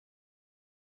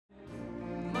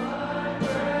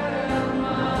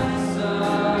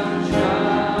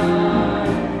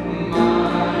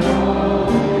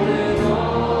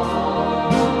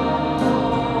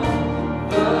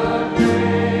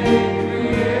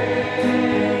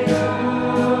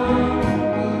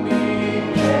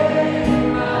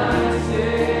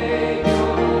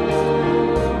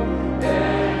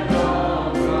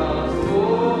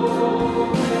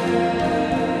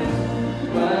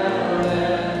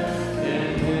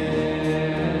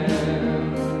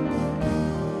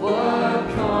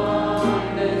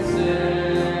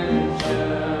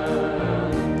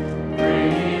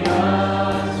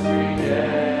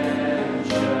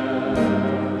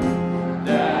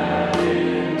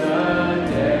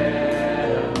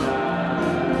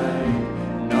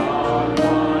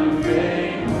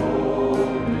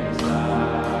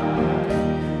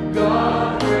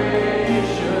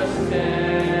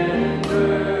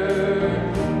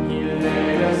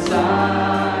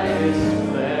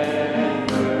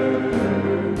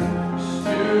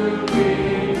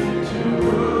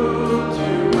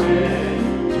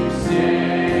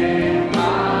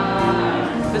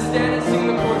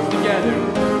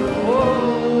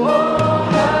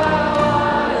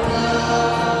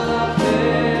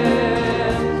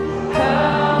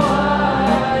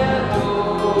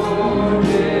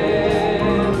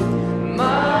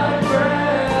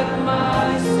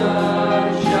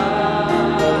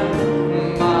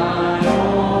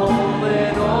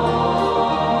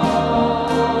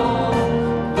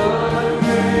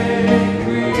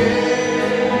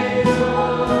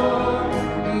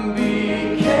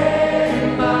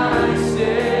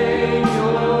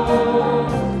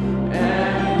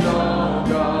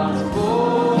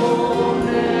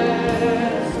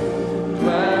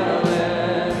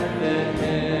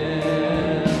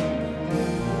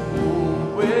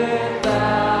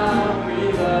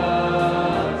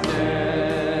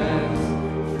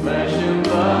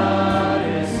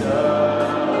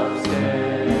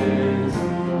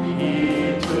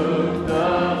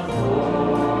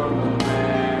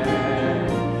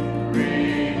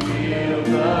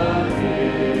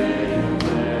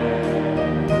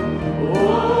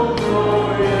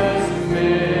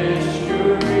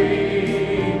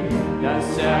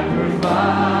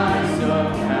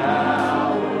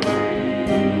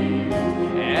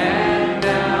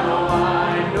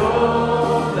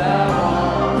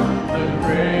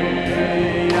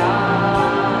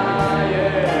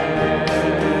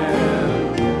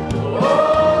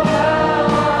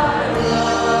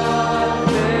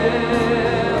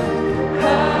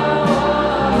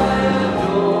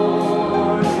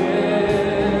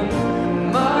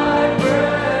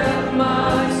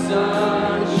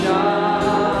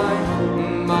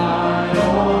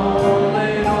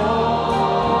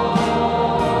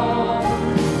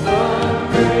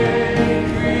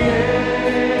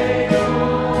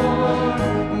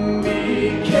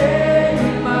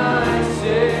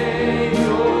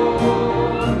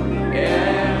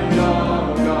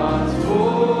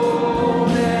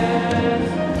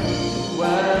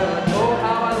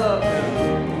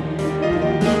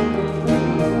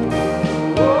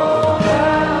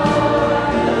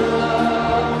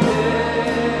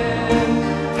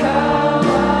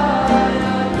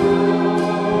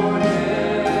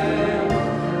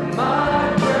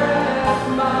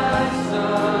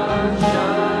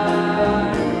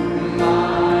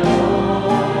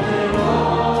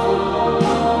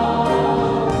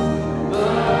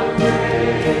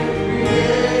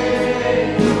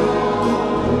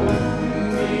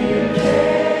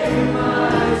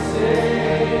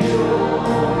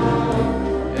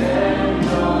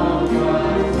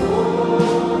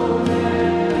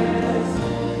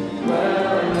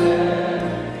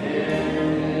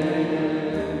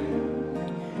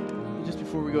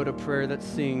we go to prayer, let's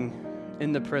sing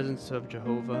In the Presence of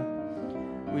Jehovah.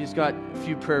 We just got a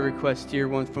few prayer requests here,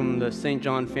 one from the St.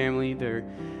 John family. They're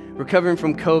recovering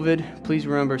from COVID. Please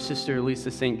remember Sister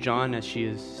Lisa St. John, as she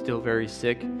is still very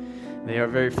sick. They are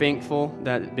very thankful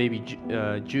that baby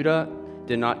Judah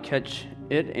did not catch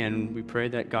it, and we pray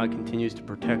that God continues to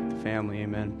protect the family.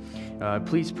 Amen.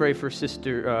 Please pray for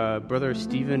Brother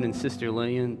Stephen and Sister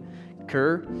Lillian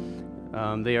Kerr.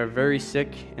 They are very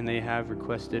sick, and they have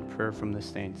requested prayer from the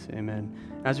saints. Amen.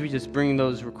 As we just bring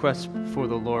those requests before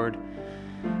the Lord,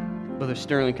 Brother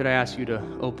Sterling, could I ask you to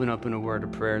open up in a word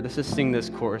of prayer? Let's just sing this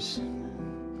chorus.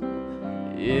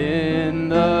 In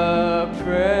the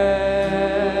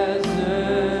presence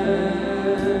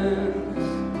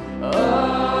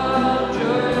of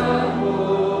Jehovah,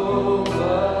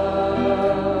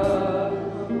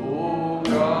 O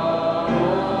God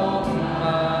Almighty,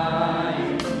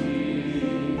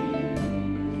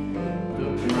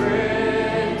 the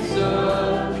Prince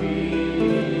of Peace,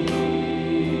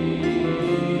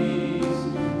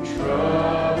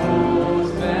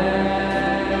 troubles vanish,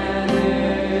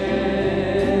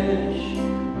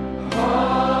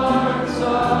 hearts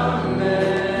are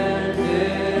mended.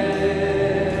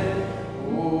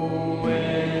 Oh,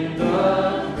 in the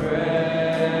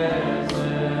presence,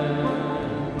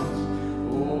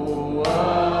 oh,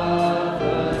 of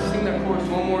the... Sing that chorus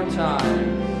one more time.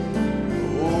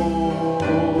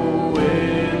 Oh,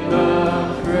 in the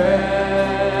presence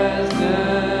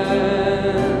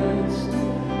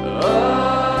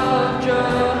of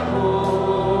Jehovah,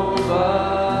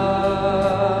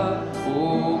 O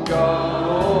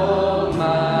God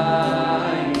Almighty,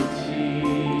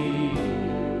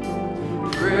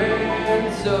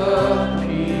 Prince of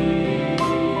Peace,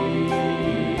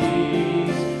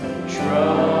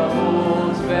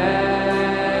 troubles vanish,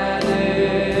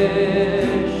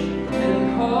 and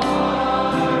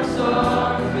hearts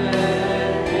are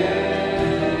mended.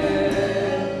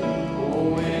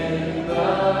 Oh, in the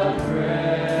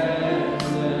presence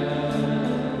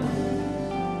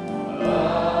of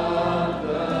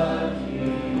the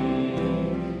King.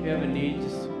 If you have a need,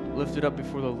 just lift it up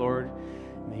before the Lord.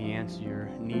 May He answer your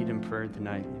need in prayer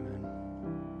tonight. Amen.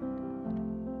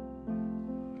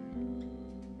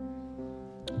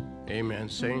 Amen,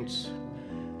 saints.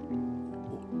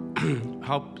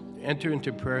 Help enter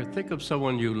into prayer. Think of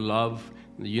someone you love,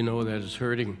 that you know that is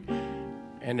hurting,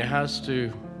 and it has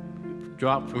to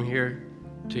drop from here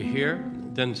to here,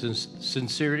 then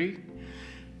sincerity,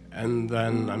 and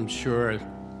then I'm sure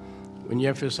when you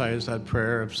emphasize that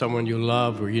prayer of someone you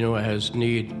love or you know has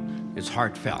need, it's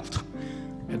heartfelt,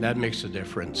 and that makes a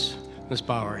difference. Let's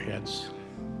bow our heads.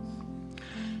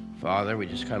 Father, we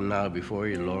just come now before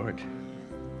you, Lord.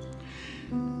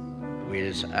 We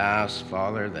just ask,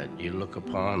 Father, that you look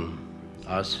upon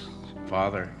us,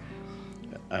 Father,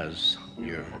 as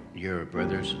your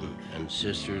brothers and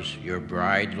sisters, your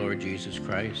bride, Lord Jesus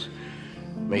Christ.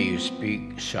 May you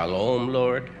speak shalom,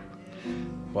 Lord.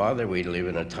 Father, we live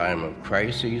in a time of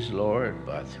crises, Lord,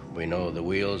 but we know the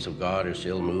wheels of God are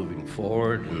still moving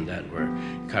forward and that we're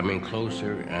coming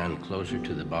closer and closer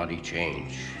to the body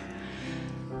change.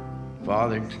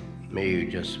 Father, may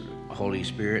you just, Holy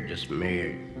Spirit, just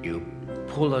may you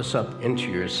pull us up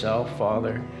into yourself,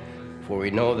 Father, for we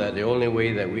know that the only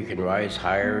way that we can rise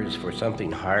higher is for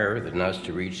something higher than us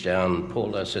to reach down and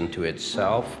pull us into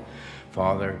itself.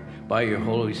 Father, by your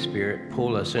Holy Spirit,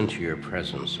 pull us into your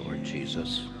presence, Lord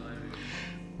Jesus.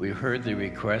 We've heard the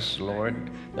requests, Lord,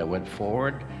 that went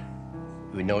forward.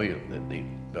 We know that the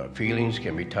feelings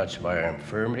can be touched by our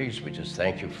infirmities. We just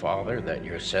thank you, Father, that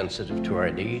you're sensitive to our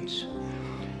needs,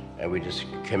 and we just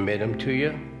commit them to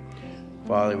you.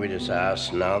 Father, we just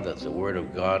ask now that the Word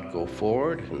of God go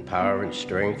forward in power and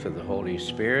strength of the Holy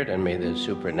Spirit, and may the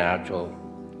supernatural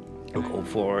go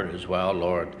forward as well,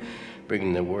 Lord.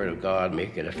 Bringing the Word of God,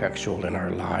 make it effectual in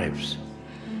our lives.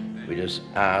 We just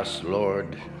ask,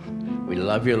 Lord, we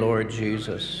love you, Lord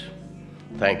Jesus.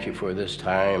 Thank you for this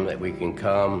time that we can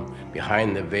come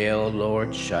behind the veil,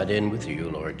 Lord, shut in with you,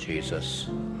 Lord Jesus.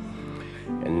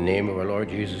 In the name of our Lord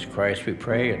Jesus Christ, we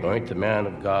pray, anoint the man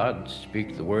of God,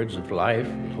 speak the words of life,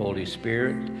 Holy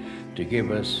Spirit, to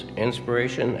give us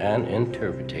inspiration and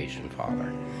interpretation,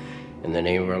 Father. In the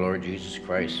name of our Lord Jesus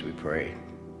Christ, we pray.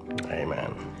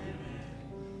 Amen.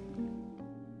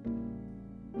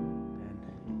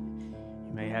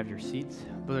 You may have your seats.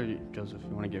 Brother Joseph,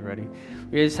 you want to get ready?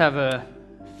 We just have a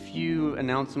few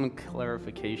announcement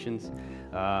clarifications.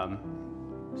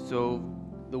 So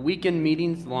the weekend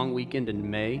meetings, long weekend in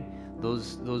May,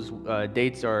 those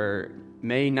dates are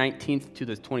May 19th to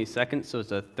the 22nd, so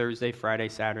it's a Thursday, Friday,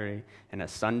 Saturday, and a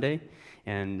Sunday.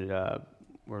 And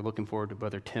we're looking forward to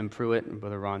Brother Tim Pruitt and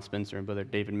Brother Ron Spencer and Brother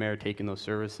David Mayer taking those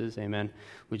services. Amen.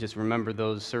 We just remember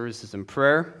those services in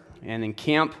prayer. And then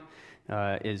camp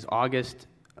is August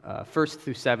 1st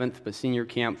through 7th, but senior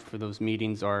camp for those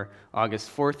meetings are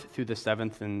August 4th through the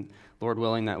 7th, and Lord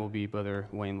willing, that will be Brother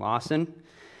Wayne Lawson.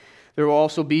 There will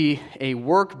also be a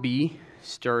work bee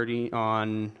starting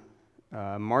on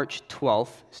March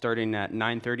 12th, starting at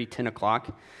 9:30, 10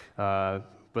 o'clock.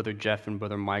 Brother Jeff and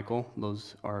Brother Michael,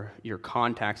 those are your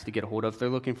contacts to get a hold of. They're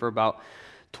looking for about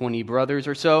 20 brothers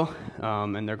or so,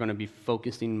 and they're going to be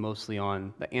focusing mostly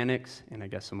on the annex and I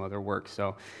guess some other work.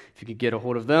 So if you could get a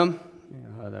hold of them,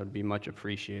 that would be much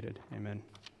appreciated. Amen.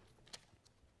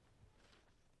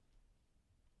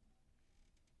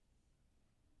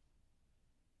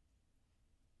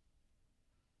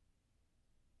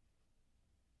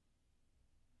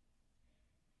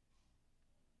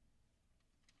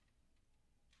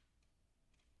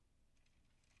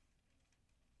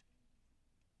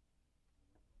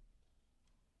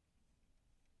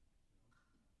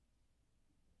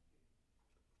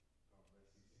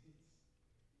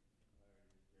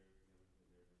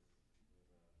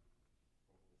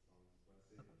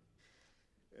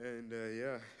 And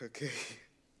okay.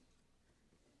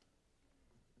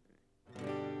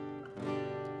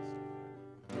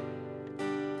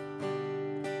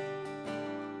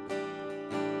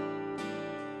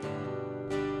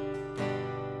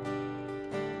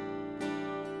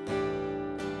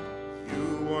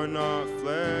 You are not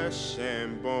flesh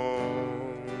and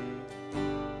bone.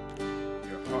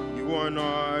 You are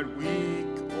not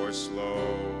weak or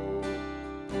slow.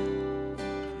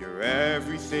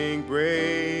 Everything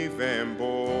brave and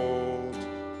bold,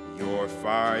 you're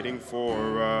fighting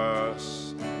for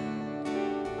us.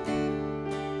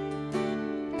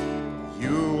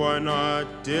 You are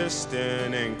not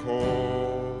distant and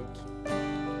cold.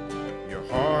 Your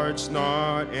heart's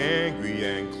not angry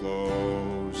and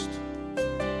closed.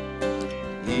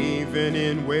 Even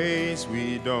in ways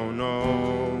we don't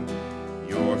know,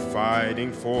 you're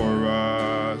fighting for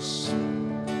us.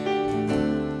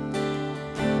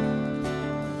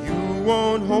 You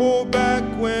won't hold back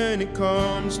when it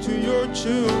comes to your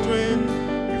children.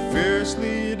 You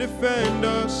fiercely defend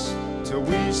us till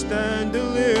we stand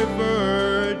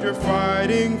delivered. You're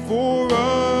fighting for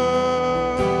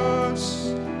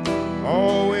us,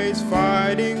 always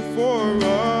fighting for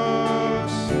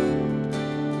us.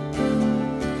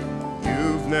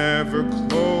 You've never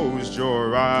closed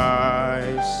your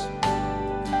eyes.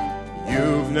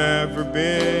 You've never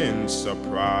been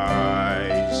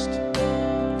surprised.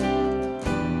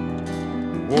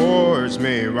 Wars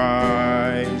may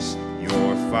rise,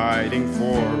 you're fighting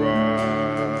for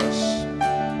us.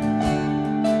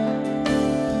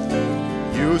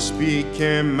 You speak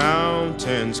and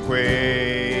mountains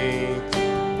quake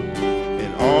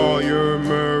in all your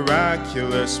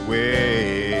miraculous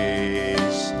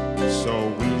ways.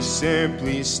 So we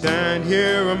simply stand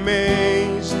here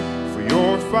amazed, for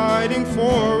you're fighting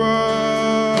for us.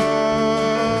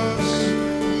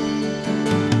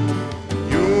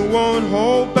 Won't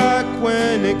hold back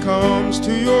when it comes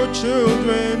to your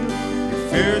children. You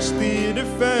fiercely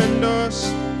defend us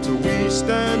till we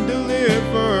stand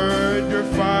delivered. You're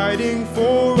fighting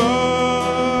for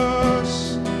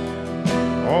us,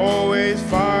 always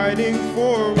fighting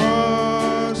for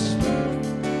us.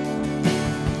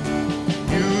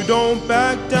 You don't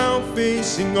back down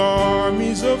facing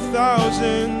armies of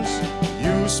thousands.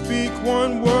 You speak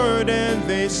one word and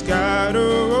they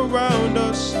scatter around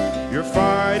us. You're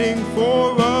fighting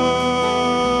for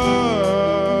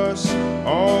us,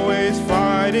 always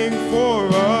fighting for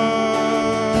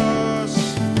us.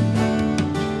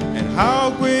 And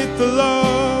how great the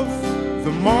love,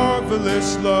 the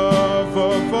marvelous love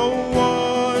of a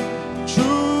one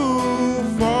true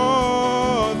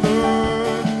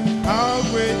Father. How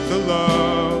great the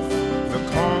love, the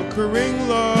conquering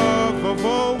love of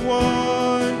a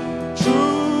one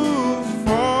true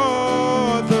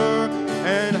Father.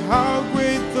 And how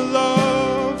great the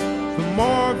love, the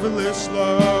marvelous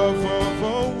love of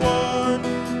a one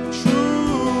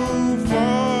true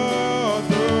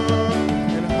Father.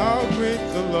 And how great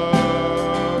the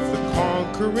love, the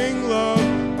conquering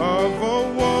love of a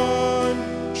one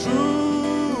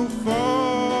true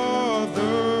Father.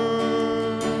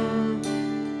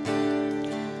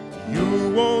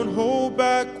 You won't hold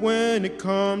back when it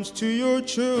comes to your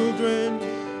children.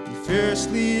 You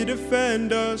fiercely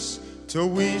defend us till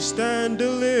we stand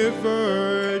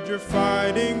delivered. You're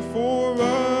fighting for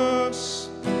us,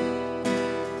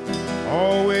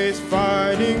 always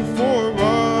fighting for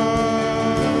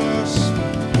us.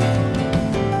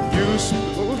 You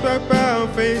spoke back bound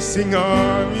face facing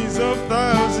armies of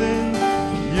thousands.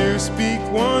 You speak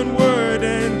one word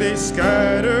and they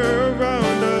scatter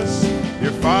around us.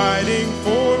 You're fighting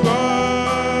for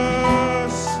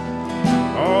us,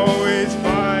 always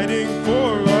fighting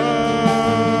for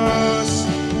us.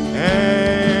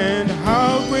 And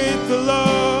how great the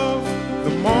love,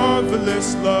 the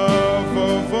marvelous love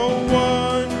of a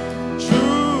one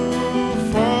true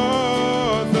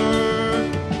Father.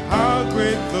 How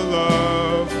great the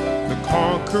love, the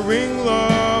conquering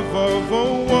love of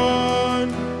a one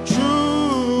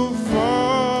true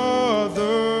Father.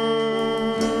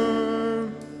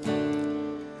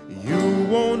 You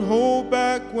won't hold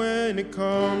back when it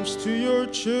comes to your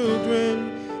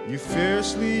children. You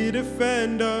fiercely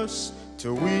defend us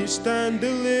till we stand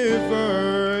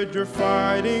delivered. You're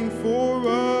fighting for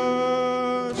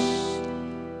us,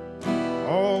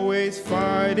 always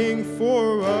fighting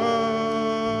for us.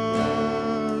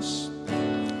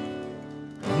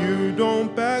 You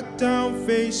don't back down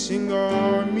facing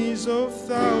armies of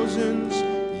thousands.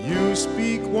 You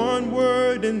speak one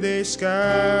word and they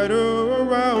scatter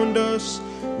around us.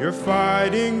 You're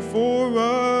fighting for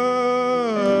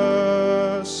us,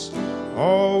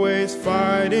 always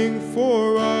fighting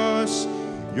for us.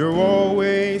 You're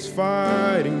always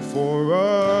fighting for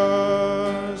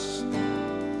us.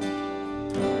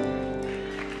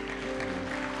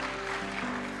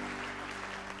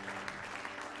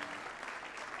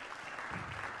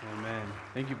 Amen.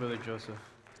 Thank you, Brother Joseph.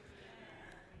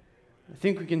 I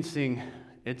think we can sing,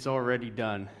 "It's Already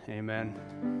Done." Amen.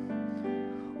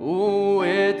 Oh,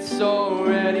 it's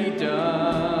already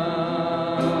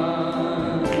done.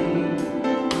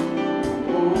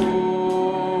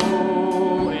 Oh,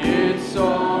 it's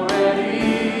already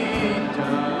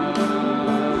done.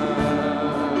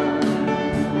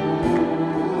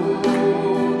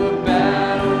 Oh, the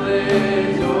battle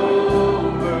is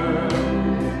over.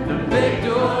 The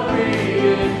victory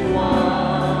is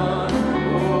won.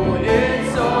 Oh,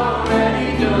 it's already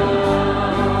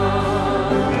done.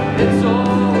 It's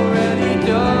already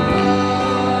done.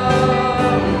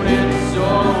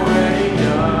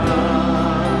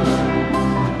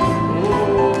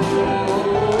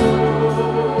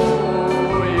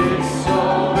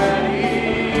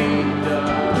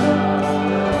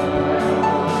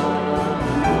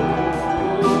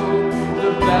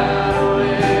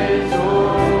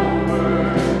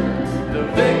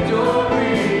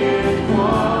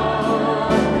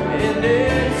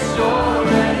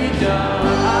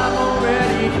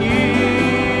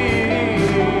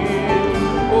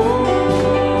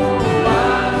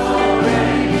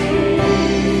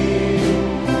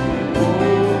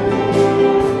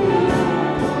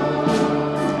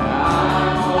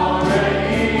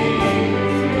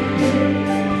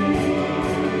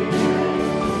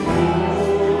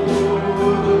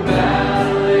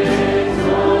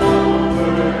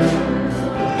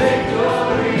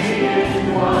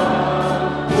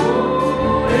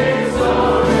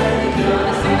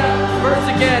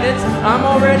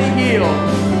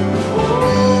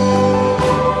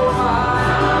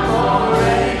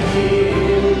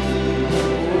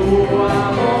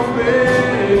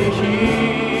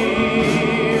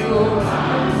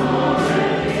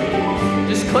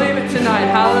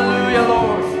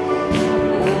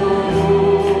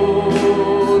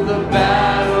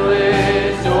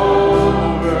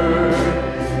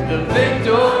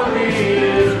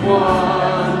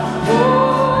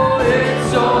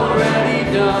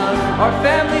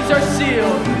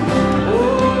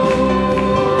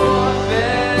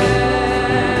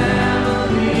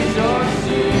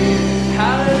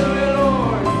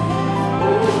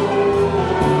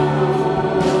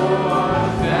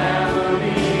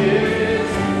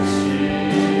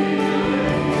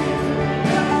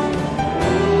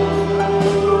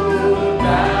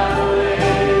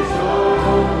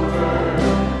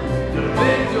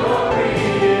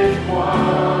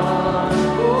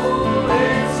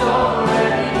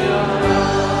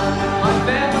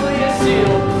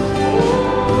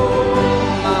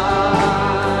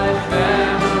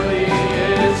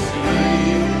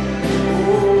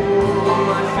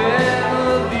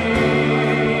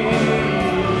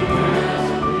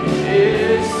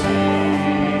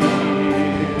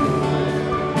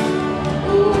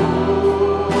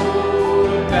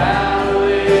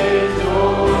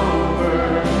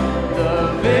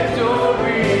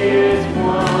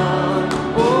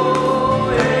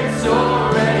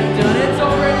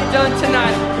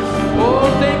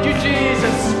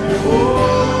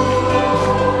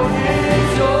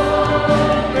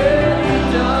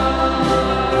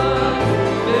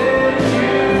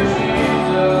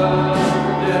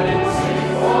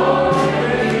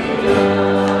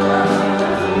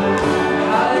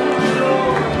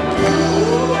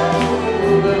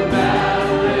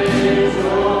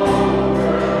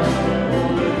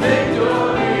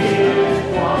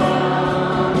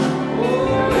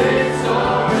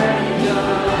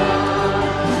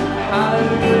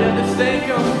 thank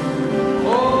Him.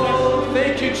 Oh,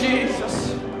 thank you,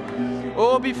 Jesus.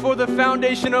 Oh, before the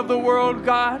foundation of the world,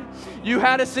 God, you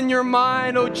had us in your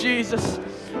mind, oh Jesus.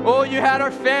 Oh, you had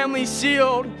our family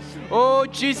sealed. Oh,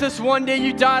 Jesus, one day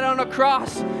you died on a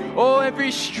cross. Oh,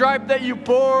 every stripe that you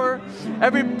bore,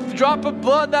 every drop of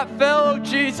blood that fell, oh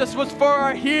Jesus, was for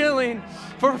our healing,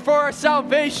 for our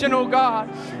salvation, oh God.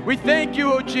 We thank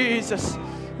you, oh Jesus.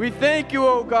 We thank you,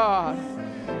 oh God.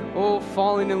 Oh,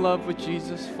 falling in love with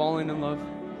Jesus, falling in love.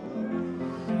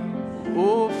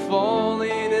 Oh, falling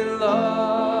in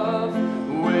love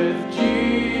with Jesus.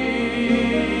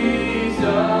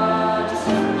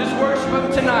 Just worship Him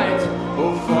tonight.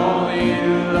 Oh, falling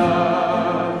in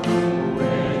love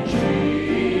with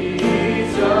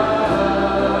Jesus.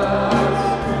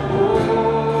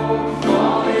 Oh,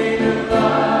 falling in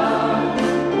love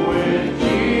with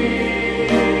Jesus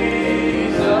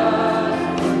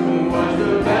was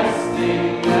the best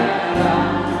thing that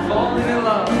I've fallen in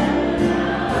love.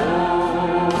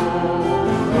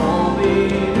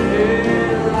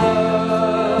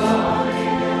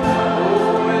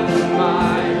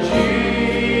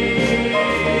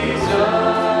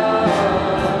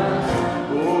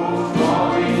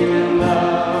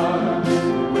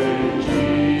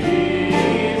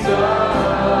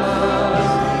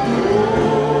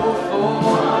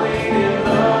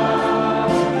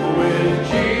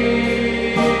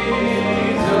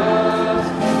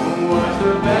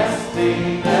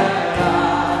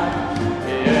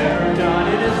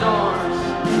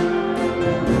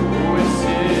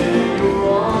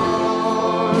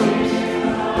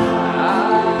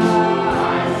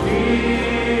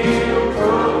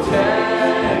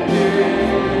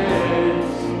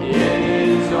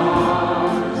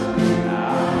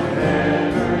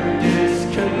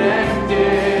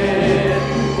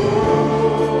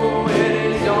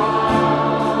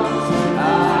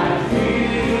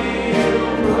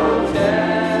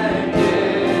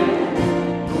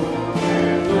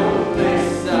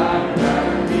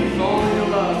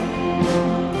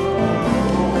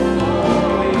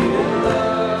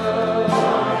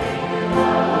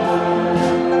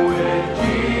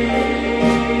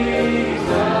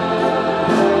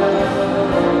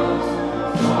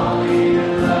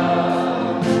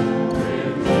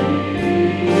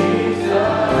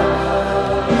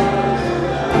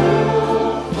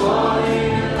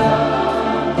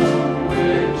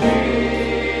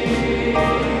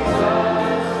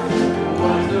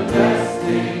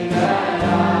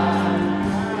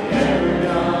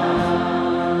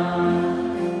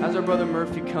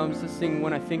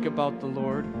 When I think about the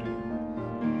Lord.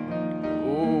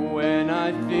 Oh, when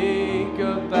I think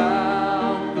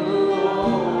about the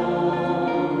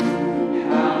Lord,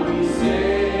 how He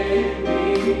saved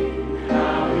me,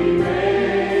 how He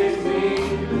raised me,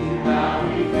 how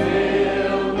He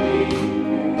filled me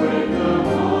with the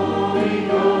Holy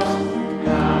Ghost,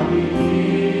 how He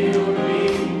healed me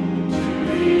to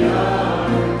the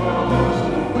uttermost.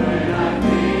 When I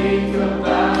think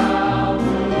about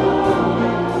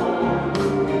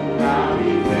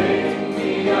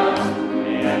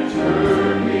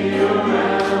turn me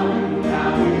around, how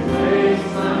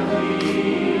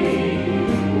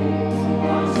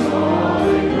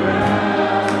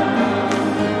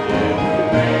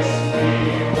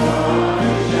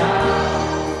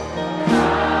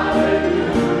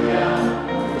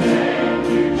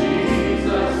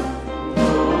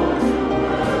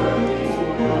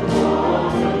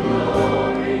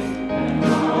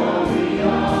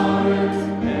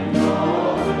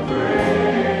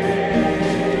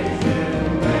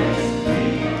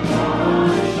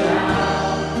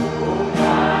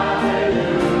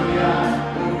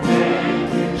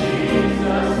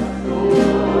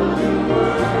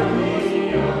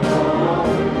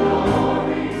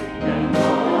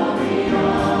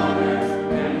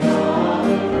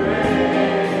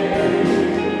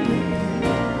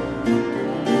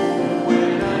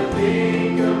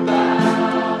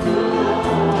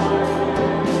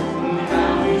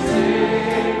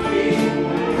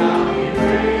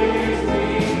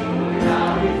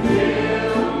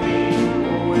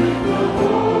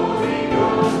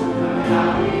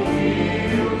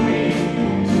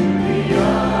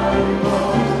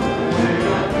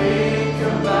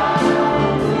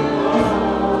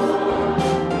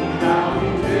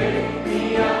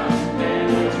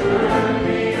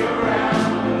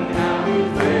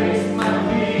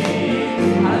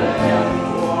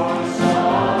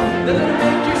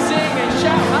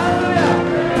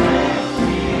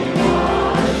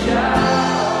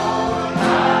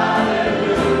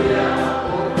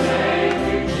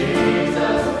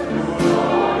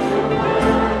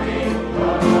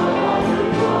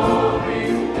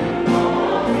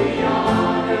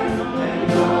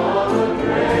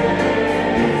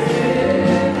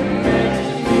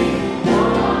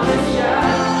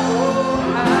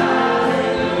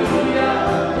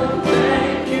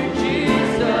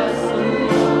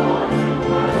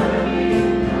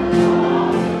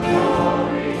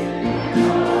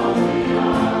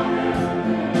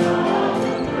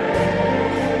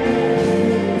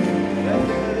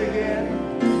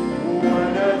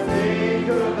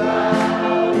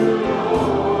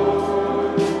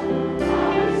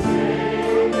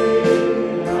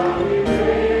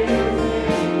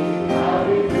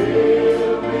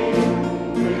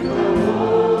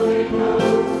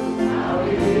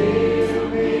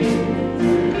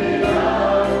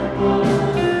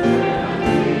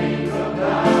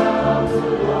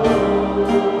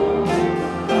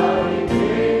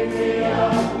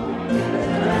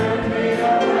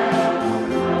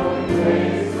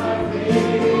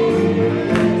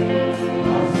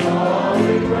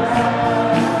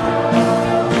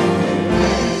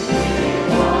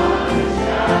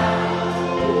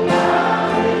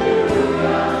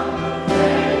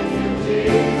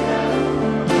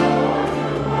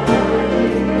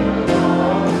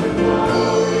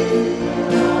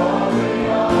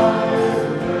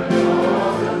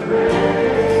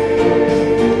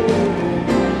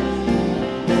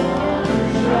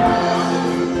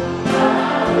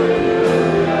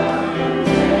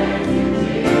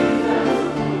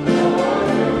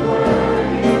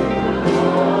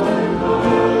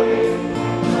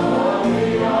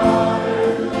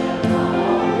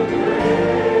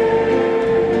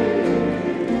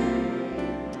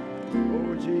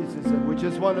Jesus. And we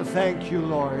just want to thank you,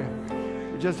 Lord.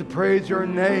 We just praise your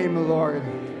name, Lord.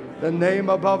 The name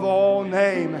above all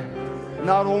name.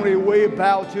 Not only we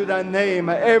bow to that name,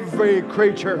 every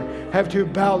creature have to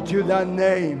bow to that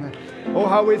name. Oh,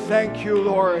 how we thank you,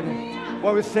 Lord.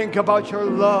 When we think about your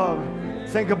love,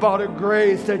 think about the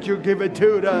grace that you give it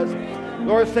to us.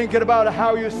 Lord, thinking about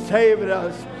how you saved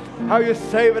us, how you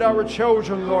saved our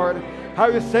children, Lord, how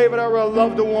you saved our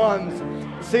loved ones.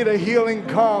 See the healing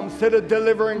come, see the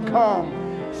delivering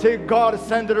come. See God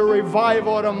send a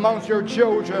revival amongst your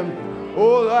children.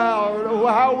 Oh Lord, oh,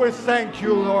 how we thank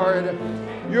you, Lord.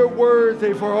 You're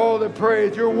worthy for all the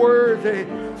praise. You're worthy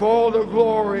for all the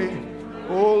glory.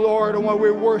 Oh Lord, and when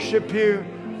we worship you,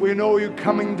 we know you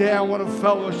coming down with a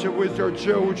fellowship with your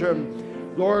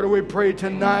children. Lord, we pray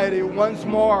tonight once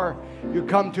more you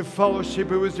come to fellowship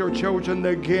with your children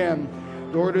again.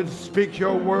 Lord, to speak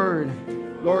your word.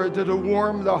 Lord, to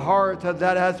warm the heart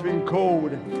that has been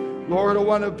cold. Lord,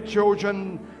 when the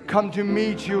children come to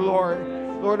meet you, Lord,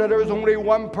 Lord, that there is only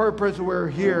one purpose. We're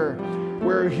here.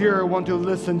 We're here, want to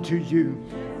listen to you.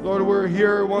 Lord, we're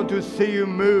here, want to see you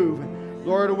move.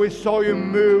 Lord, we saw you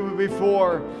move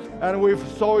before, and we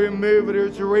saw you move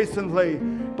recently.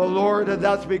 But Lord,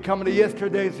 that's become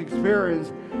yesterday's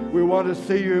experience. We want to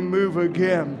see you move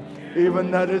again.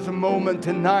 Even that is a moment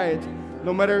tonight.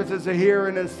 No matter if it's here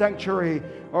in the sanctuary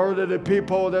or the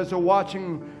people that's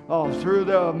watching through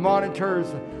the monitors,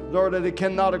 Lord, that they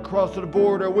cannot cross the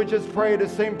border. We just pray the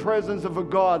same presence of a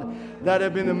God that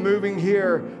have been moving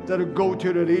here, that will go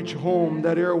to each home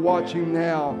that are watching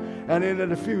now and into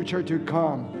the future to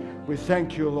come. We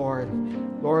thank you, Lord.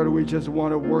 Lord, we just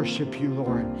want to worship you,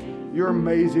 Lord. You're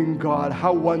amazing, God.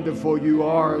 How wonderful you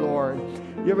are, Lord.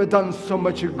 You have done so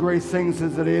much great things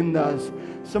as it in us.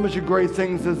 So much great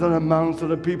things as an amongst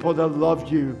the people that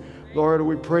love you. Lord,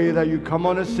 we pray that you come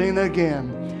on the scene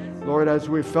again. Lord, as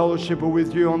we fellowship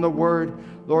with you on the word,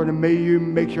 Lord, and may you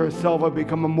make yourself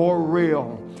become more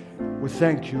real. We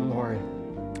thank you, Lord.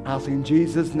 Ask in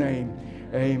Jesus' name,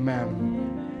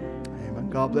 amen. Amen.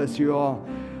 God bless you all.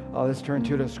 Let's turn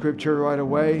to the scripture right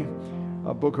away.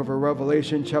 Book of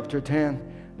Revelation, chapter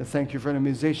 10. Thank you for the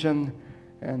musician.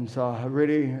 And I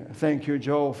really thank you,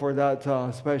 Joe, for that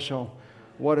special.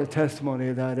 What a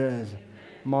testimony that is.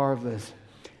 Marvelous.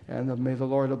 And may the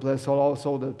Lord bless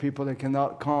also the people that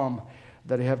cannot come,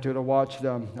 that have to watch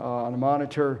them on the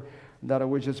monitor, that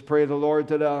we just pray the Lord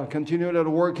to continue that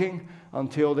working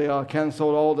until they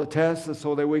cancel all the tests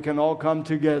so that we can all come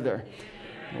together.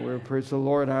 And we praise the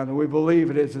Lord, and we believe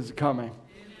it is coming.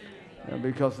 And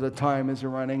because the time is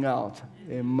running out.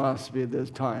 It must be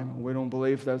this time. We don't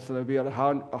believe that's going to be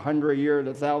 100 years,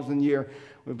 1,000 years.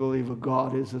 We believe that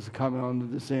God is coming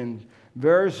on the scene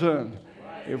very soon.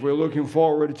 If we're looking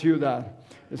forward to that.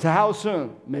 It's how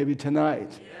soon? Maybe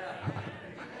tonight.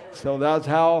 So that's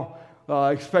how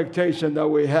expectation that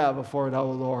we have for our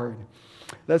Lord.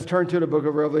 Let's turn to the book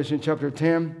of Revelation chapter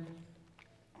 10.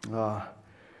 That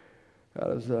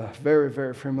is a very,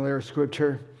 very familiar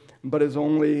scripture, but it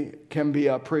only can be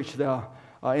preached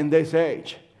in this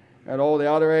age. At all the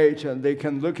other age, and they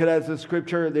can look at it as a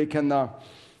scripture, they can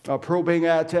probing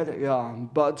at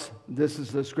it, but this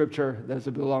is the scripture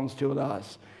that belongs to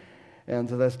us. And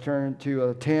let's turn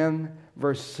to 10,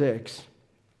 verse 6.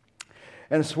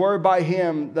 And swear by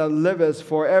him that liveth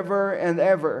forever and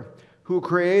ever, who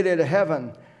created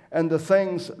heaven and the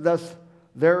things that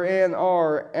therein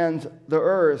are, and the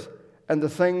earth, and the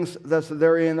things that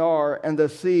therein are, and the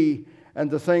sea,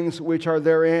 and the things which are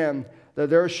therein,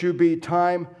 that there should be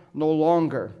time no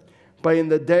longer. But in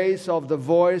the days of the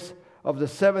voice of the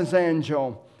seventh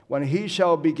angel, when he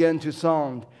shall begin to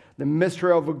sound, the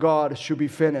mystery of God should be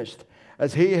finished,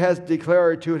 as he has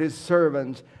declared to his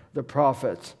servants, the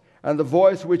prophets. And the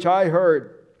voice which I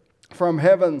heard from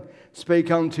heaven spake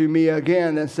unto me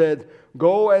again, and said,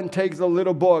 Go and take the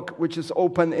little book which is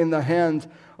open in the hand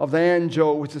of the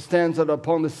angel which stands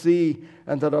upon the sea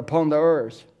and upon the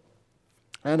earth.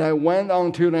 And I went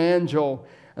unto the angel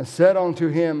and said unto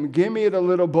him, Give me the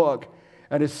little book.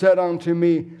 And he said unto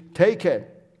me, Take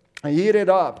it, and eat it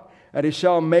up, and it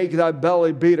shall make thy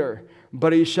belly bitter,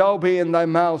 but it shall be in thy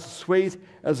mouth sweet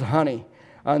as honey.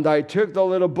 And I took the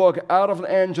little book out of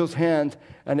the angel's hand,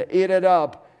 and ate it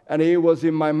up, and it was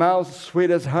in my mouth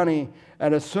sweet as honey.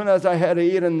 And as soon as I had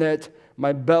eaten it,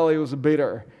 my belly was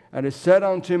bitter. And he said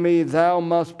unto me, Thou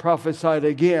must prophesy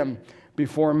again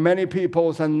before many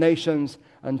peoples and nations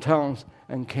and tongues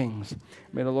and kings.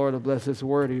 May the Lord bless his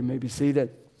word. You may be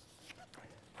seated.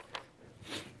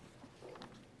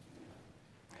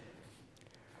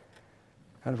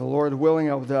 And if the Lord willing,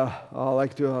 I would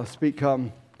like to speak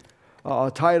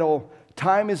a title,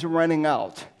 Time is Running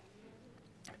Out.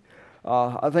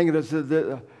 I think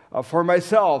for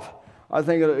myself, I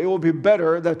think it will be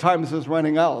better that time is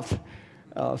running out,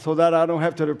 so that I don't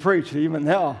have to preach even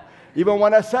now. Even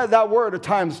when I said that word, the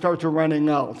time starts running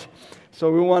out.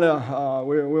 So we want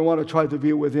to try to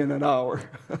be within an hour.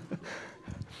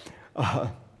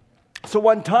 So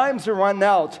when times run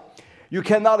out, you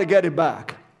cannot get it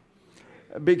back,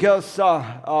 because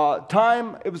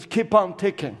time, it was keep on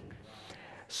ticking.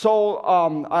 So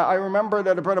I remember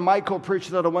that Brother Michael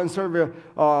preached at one service,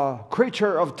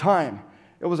 Creature of Time.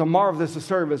 It was a marvelous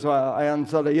service. And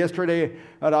so yesterday,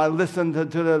 I listened to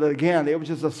that again. It was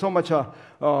just so much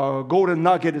golden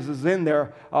nugget is in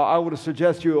there. I would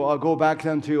suggest you go back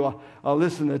and to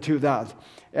listen to that.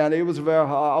 And it was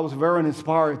I was very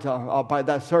inspired by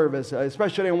that service,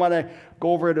 especially when I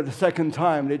go over it the second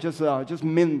time. It just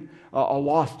meant a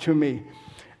lot to me.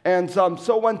 And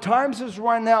so when times is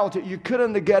run out, you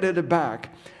couldn't get it back.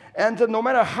 And no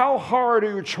matter how hard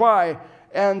you try,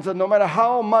 and no matter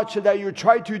how much that you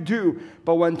try to do,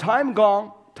 but when time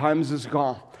gone, times is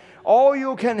gone. All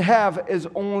you can have is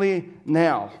only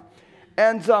now.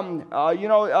 And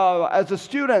as a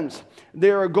student,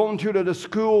 they are going to the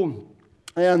school,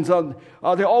 and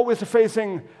they're always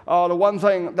facing the one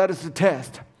thing, that is the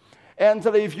test. And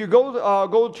so if you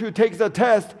go to take the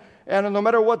test, and no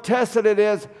matter what test it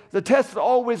is, the test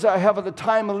always have the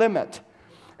time limit.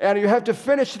 And you have to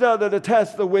finish the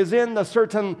test within a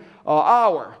certain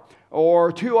hour,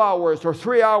 or 2 hours, or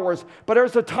 3 hours. But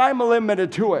there's a time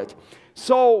limit to it.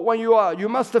 So when you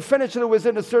must finish it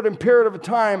within a certain period of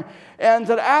time, and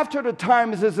that after the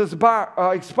time is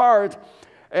expired,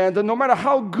 and no matter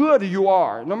how good you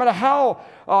are, no matter how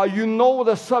you know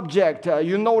the subject,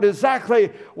 you know exactly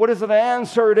what is the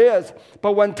answer it is.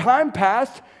 But when time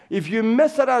passed, if you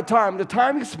miss it at a time, the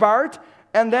time expired.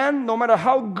 And then, no matter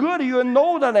how good you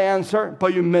know that answer,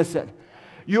 but you miss it.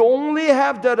 You only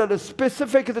have that at a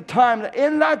specific time.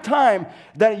 In that time,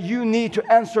 that you need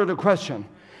to answer the question.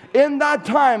 In that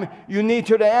time, you need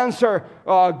to answer,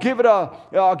 give it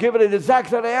an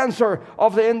exact answer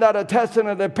of in that test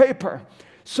and the paper.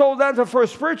 So that for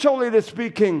spiritually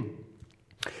speaking,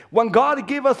 when God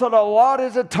gives us a lot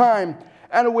of time,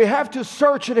 and we have to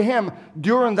search to Him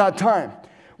during that time.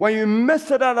 When you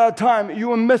miss it at a time, you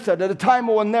will miss it. The time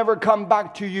will never come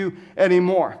back to you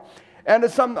anymore. And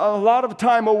a lot of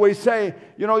time we say,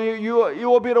 you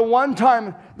will be the one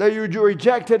time that you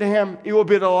rejected Him. It will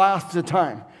be the last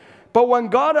time. But when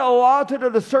God allotted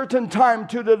a certain time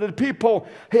to the people,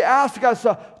 He asked us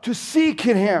to seek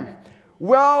Him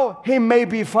while He may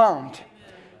be found.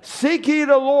 Seek ye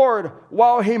the Lord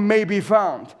while He may be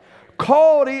found.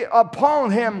 Call ye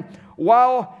upon Him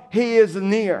while He is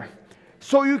near.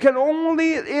 So you can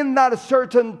only in that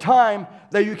certain time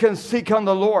that you can seek on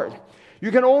the Lord.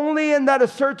 You can only in that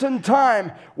certain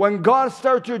time when God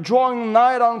starts to drawing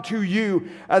nigh unto you,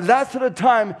 and that's the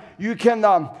time you can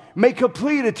make a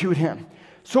plea to Him.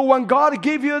 So when God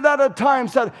give you that time,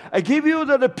 said, I give you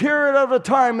the period of the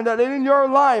time that in your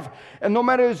life, and no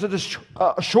matter is it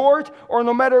short or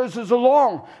no matter is it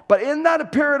long, but in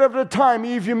that period of the time,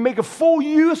 if you make a full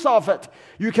use of it,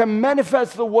 you can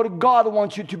manifest what God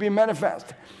wants you to be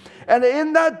manifest. And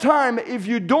in that time, if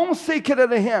you don't seek it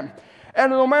in Him,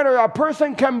 and no matter a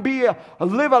person can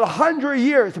live 100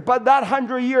 years, but that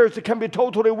 100 years can be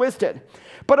totally wasted.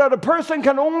 But a person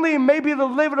can only maybe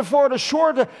live for the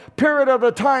short period of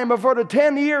the time, for the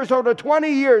 10 years or the 20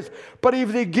 years. But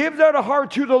if they give their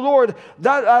heart to the Lord,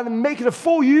 that and make the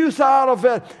full use out of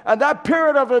it, and that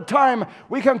period of the time,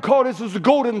 we can call this as the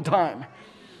golden time.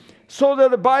 So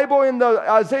that the Bible in the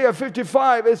Isaiah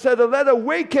 55, it said, let the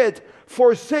wicked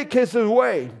forsake his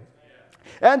way,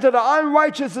 and to the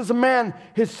unrighteous man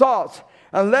his thoughts,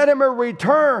 and let him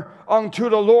return unto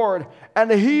the Lord, and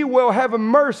He will have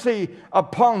mercy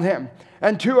upon him,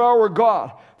 and to our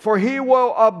God, for He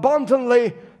will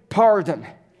abundantly pardon.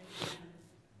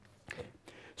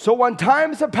 So when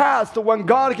times have passed, when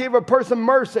God gave a person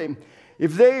mercy,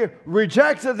 if they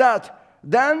rejected that,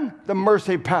 then the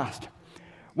mercy passed.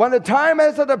 When the time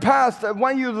has passed,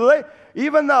 when you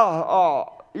even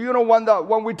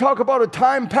when we talk about a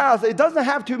time passed, it doesn't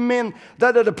have to mean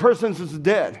that the person is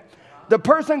dead. The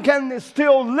person can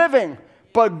still living,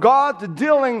 but God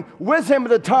dealing with him at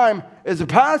the time is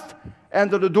past and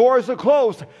the doors are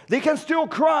closed. They can still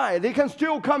cry. They can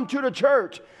still come to the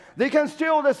church. They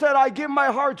said, I give my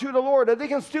heart to the Lord. And they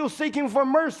can still seeking for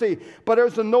mercy, but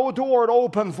there's no door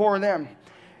open for them.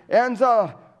 And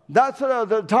that's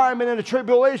the time in the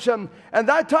tribulation. And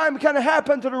that time can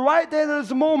happen to the right at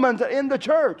this moment in the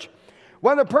church.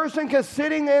 When a person is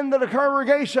sitting in the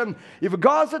congregation, if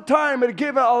God's time and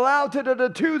give it allowed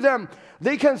to them,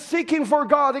 they can seeking for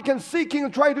God, they can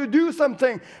seeking try to do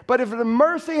something. But if the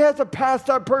mercy has passed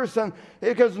that person,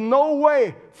 there's no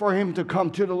way for him to come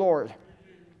to the Lord.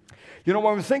 You know,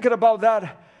 when we're thinking about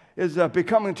that, is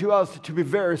becoming to us to be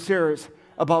very serious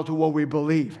about what we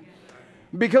believe.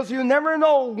 Because you never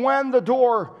know when the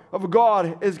door of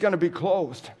God is going to be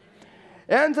closed.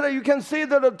 And today you can see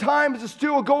that the time is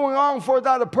still going on for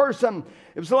that person.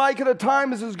 It's like the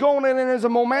time is going and there's a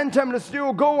momentum that's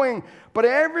still going. But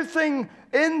everything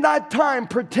in that time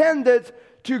pretended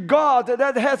to God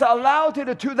that has allowed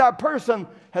it to that person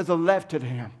has left it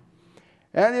him.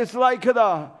 And it's like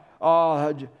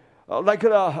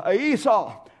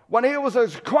Esau. When he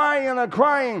was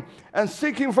crying and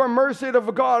seeking for mercy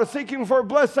of God, seeking for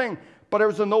blessing, but there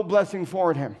was no blessing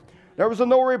for him. There was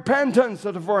no repentance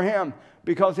for him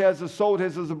because he has sold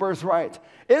his birthright.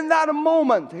 In that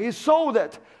moment, he sold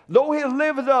it. Though he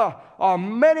lived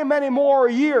many, many more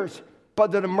years,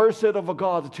 but the mercy of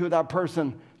God to that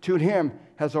person, to him,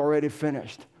 has already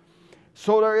finished.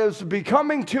 So there is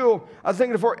becoming to, I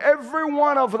think for every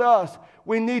one of us,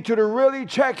 we need to really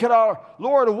check it out.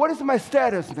 Lord, what is my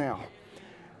status now?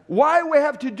 Why we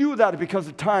have to do that? Because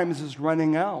the time is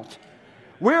running out.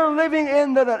 We're living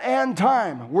in the end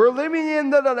time. We're living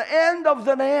in the end of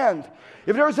the end.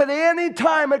 If there's at any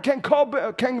time it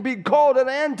can be called an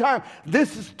end time,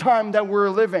 this is time that we're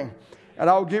living. And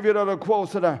I'll give you the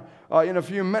quotes in a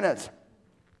few minutes.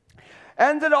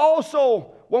 And then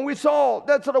also, when we saw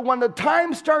that when the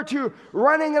time started to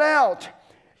running out,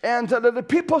 and the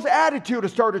people's attitude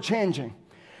started changing.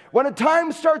 When the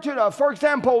time started, for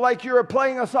example, like you're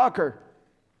playing a soccer.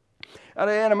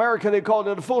 In America, they call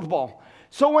it football.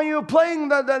 So when you're playing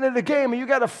the game, you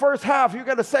got a first half, you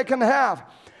got a second half.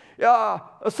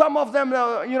 Some of them,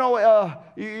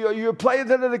 you play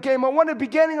the game. And when the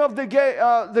beginning of the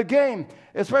game,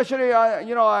 especially,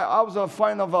 I was a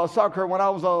fan of soccer when I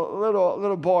was a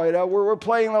little boy. We're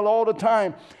playing it all the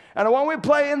time. And when we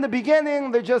play in the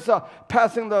beginning, they're just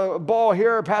passing the ball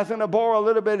here, passing the ball a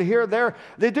little bit here, there.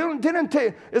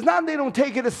 It's not they don't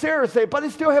take it as seriously, but they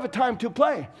still have a time to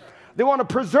play. They want to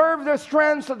preserve their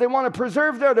strengths. They want to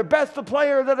preserve the best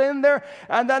player that are in there.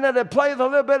 And then they play a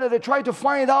little bit and they try to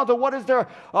find out what is their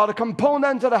the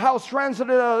components of how strengths that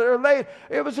are laid.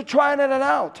 It was trying it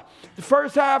out. The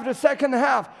first half, the second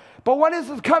half. But when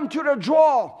it come to the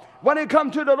draw, when it come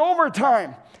to the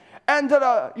overtime, and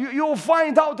you'll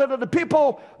find out that the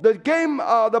people, the game,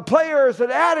 the players,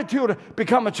 the attitude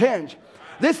become a change.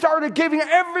 They started giving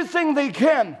everything they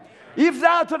can. If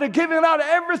not, they're giving out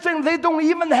everything they don't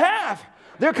even have.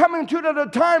 They're coming to the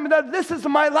time that this is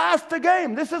my last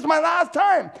game. This is my last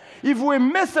time. If we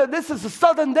miss it, this is a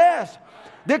sudden death.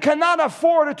 They cannot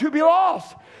afford it to be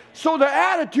lost. So the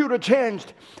attitude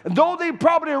changed. Though they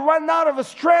probably run out of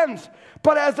strength,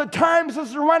 but as the times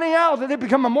is running out, they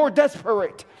become more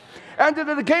desperate. And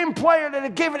the game player, they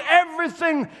give it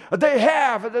everything they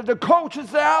have. The coach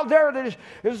is out there,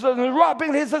 is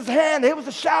rubbing his hand. He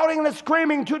was shouting and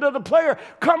screaming to the player,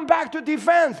 come back to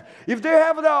defense. If they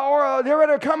have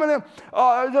they're coming in,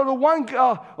 the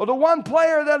one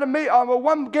player that made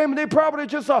one game, they probably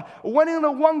just winning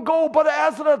the one goal. But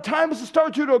as the times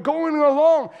start to going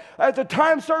along, as the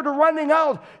time started running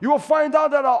out, you will find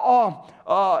out that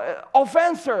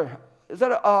offender is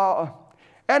that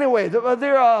anyway,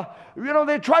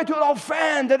 they try to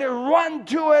offend, and they run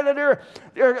to it, and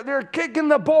they're kicking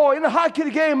the ball in the hockey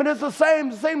game, and it's the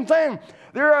same thing.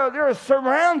 They're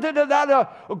surrounded, and that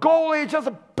goalie just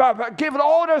giving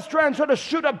all their strength to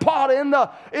shoot a pot in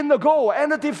the goal,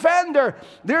 and the defender,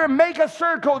 they make a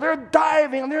circle, they're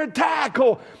diving, they're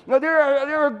tackle,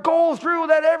 they're go through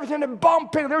that everything, they're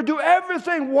bumping, they do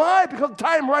everything. Why? Because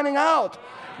time running out.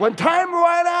 When time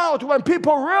ran out, when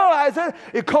people realize it,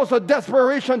 it causes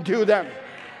desperation to them.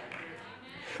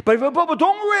 But if people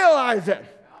don't realize it,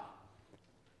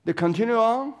 they continue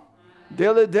on,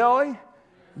 daily,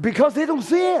 because they don't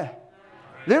see it.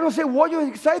 They don't see what you're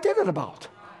excited about.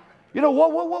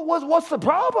 What's the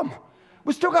problem?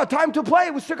 We still got time to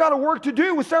play. We still got work to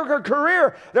do. We still got a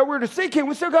career that we're seeking.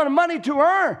 We still got money to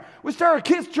earn. We still have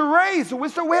kids to raise. We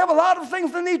have a lot of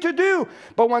things that need to do.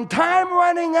 But when time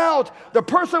running out, the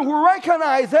person who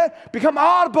recognizes it become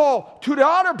audible to the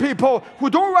other people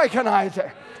who don't recognize it.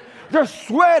 They're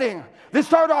sweating. They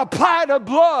start to apply the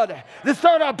blood. They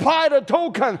start to apply the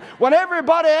token. When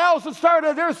everybody else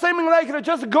started, they're seeming like they're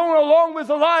just going along with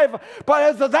the life. But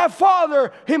as that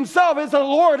father himself is the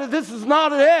Lord, this is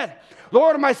not it.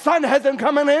 Lord, my son hasn't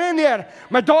come in yet.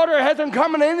 My daughter hasn't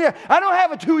come in yet. I don't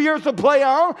have 2 years to play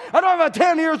on. I don't have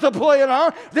 10 years to play it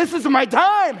on. This is my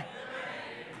time.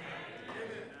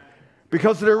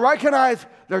 Because they recognize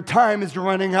their time is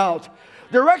running out.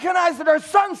 They recognize that their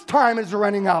son's time is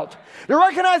running out. They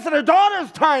recognize that their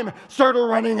daughter's time started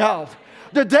running out.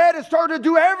 The dad has started to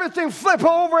do everything, flip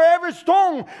over every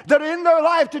stone that in their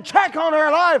life to check on their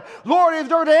life. Lord, is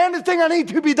there anything that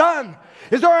needs to be done?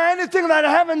 Is there anything that I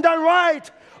haven't done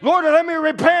right? Lord, let me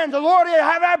repent. Lord,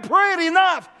 have I prayed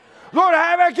enough? Lord,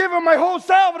 have I given my whole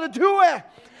self to do it?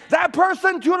 That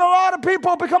person, to a lot of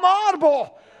people, become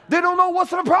audible. They don't know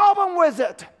what's the problem with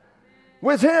it,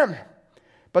 with him.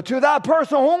 But to that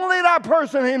person, only that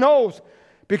person he knows,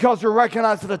 because he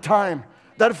recognizes the time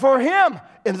that for him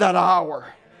in that hour.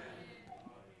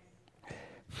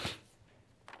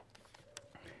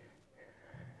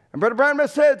 And Brother Branham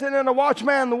said in the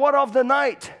Watchman, what of the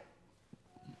night?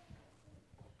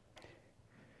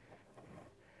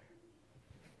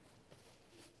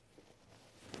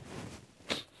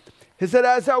 He said,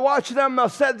 as I watched them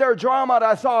set their drama,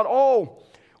 I thought, oh,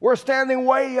 we're standing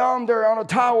way yonder on a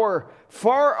tower,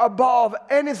 far above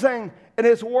anything in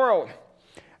this world.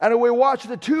 And we watched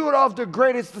the two of the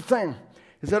greatest thing.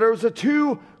 He said there was the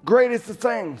two greatest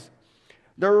things.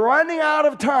 The running out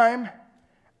of time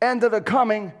and the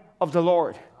coming of the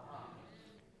Lord.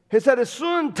 He said, as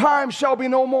soon time shall be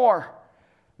no more.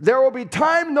 There will be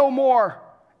time no more,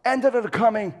 and the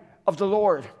coming of the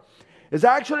Lord. It's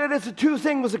actually, it is the two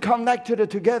things that connected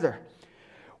together.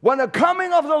 When the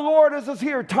coming of the Lord is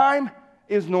here, time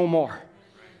is no more.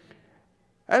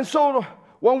 And so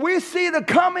when we see the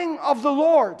coming of the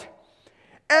Lord,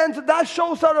 and that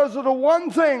shows us the one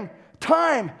thing,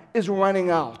 time is running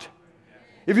out.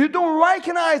 If you don't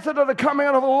recognize that the coming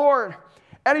of the Lord,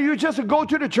 and you just go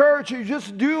to the church, you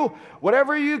just do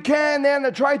whatever you can, and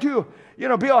to try to,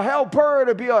 be a helper,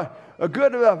 to be a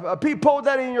good people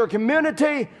that in your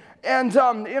community, and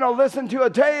listen to a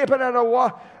tape and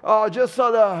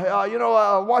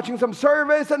watching some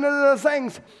service and the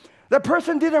things. The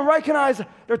person didn't recognize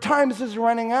their time is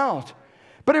running out.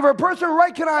 But if a person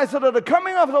recognizes that the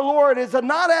coming of the Lord is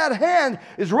not at hand,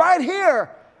 is right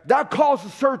here, that causes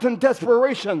a certain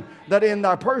desperation that in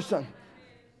that person.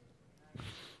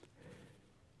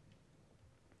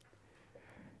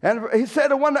 And he said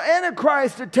that when the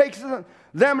Antichrist takes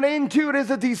them into it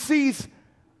is a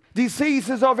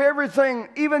diseases of everything,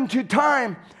 even to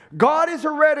time. God is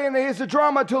ready in his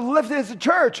drama to lift his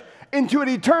church into an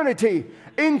eternity,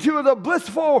 into the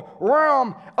blissful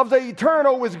realm of the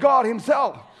eternal with God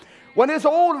himself. When his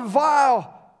old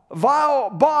vile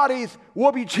bodies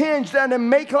will be changed and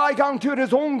make like unto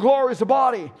his own glorious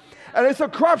body. And his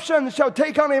corruption shall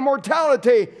take on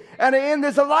immortality, and in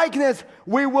this likeness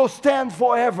we will stand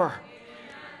forever.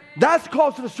 That's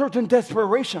caused a certain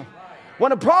desperation.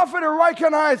 When a prophet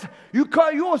recognized, you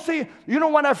will see,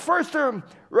 when I first heard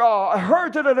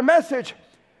the message,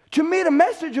 to me the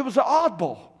message was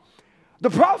oddball. The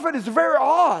prophet is very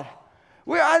odd.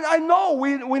 We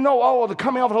know, the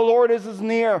coming of the Lord is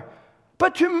near.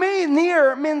 But to me,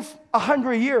 near means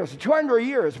 100 years, 200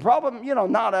 years. Probably,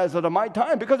 not as of my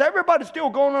time, because everybody's still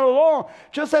going along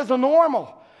just as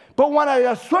normal. But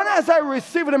as soon as I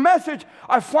received the message,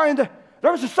 I find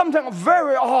there was something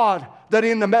very odd that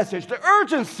in the message, the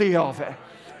urgency of it,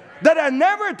 that I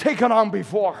never taken on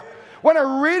before. When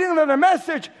I'm reading the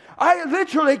message, I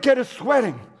literally get a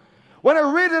sweating. When I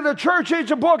read the church age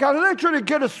book, I literally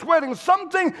get a sweating.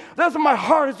 Something that's in my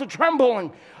heart is a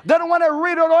trembling. Then when I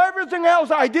read everything else,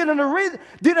 I didn't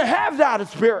have that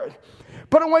spirit.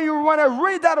 But when I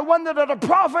read that one that the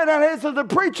prophet and the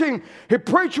preaching, he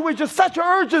preached with just such an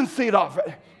urgency of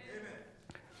it.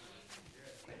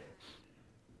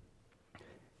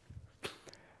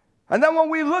 And then when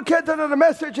we look at the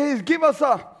message, he's given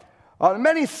us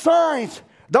many signs.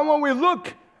 Then when we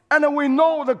look and then we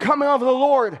know the coming of the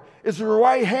Lord is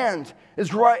right hand,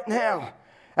 is right now.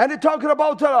 And they're talking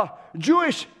about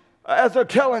Jewish as a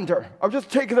calendar. I'll just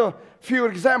take a few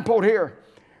examples here.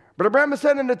 But Abraham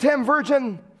said in the 10th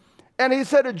virgin, and he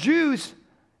said the Jews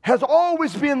has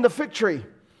always been the fig tree.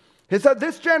 He said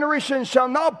this generation shall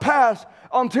not pass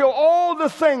until all the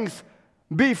things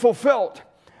be fulfilled.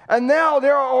 And now they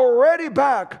are already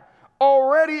back,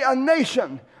 already a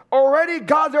nation, already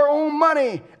got their own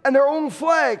money and their own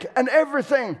flag and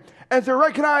everything. And to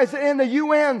recognize in the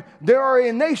UN, they are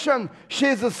a nation. She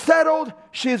is settled,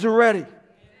 she is ready.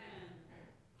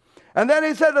 And then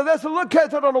he said, let's look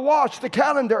at it on the watch, the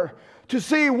calendar, to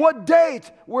see what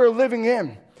date we're living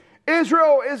in.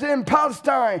 Israel is in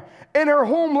Palestine, in her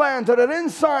homeland, at an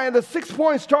inside the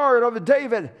 6-point star of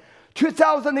David.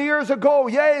 2,000 years ago,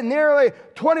 nearly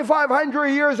 2,500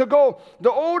 years ago,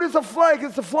 the oldest flag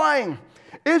is flying.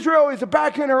 Israel is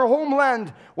back in her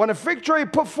homeland when a fig tree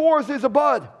put forth his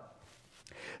bud.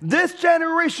 This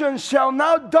generation shall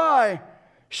not die,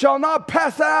 shall not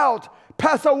pass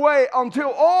away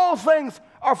until all things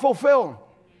are fulfilled.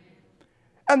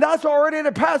 And that's already in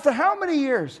the past how many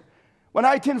years? When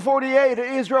 1948,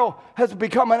 Israel has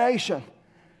become a nation.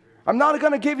 I'm not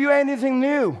going to give you anything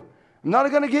new. I'm not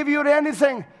going to give you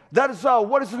anything that is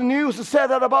what is the news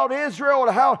said about Israel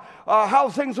and how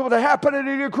things would happen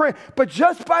in Ukraine. But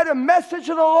just by the message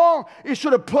alone, it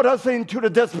should have put us into the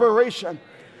desperation.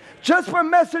 Just by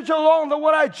message alone, that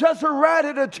what I just read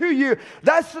it to you,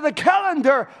 that's the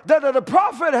calendar that the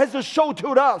prophet has showed to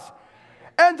us.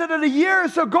 And the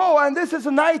years ago, and this is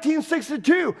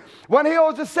 1962, when he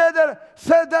also said that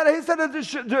he said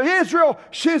that Israel,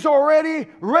 she's already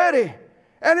ready.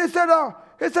 And he said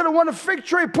when the fig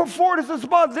tree put forth his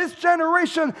bud, this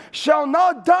generation shall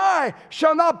not die,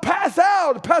 shall not pass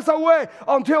away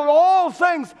until all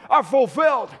things are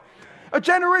fulfilled. A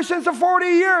generation of 40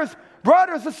 years,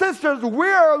 brothers and sisters, we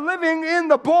are living in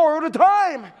the borrowed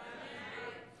time.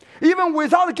 Even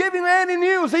without giving any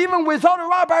news, even without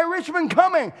Rabbi Richmond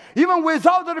coming, even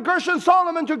without the Gershon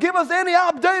Solomon to give us any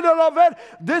update of it,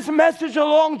 this message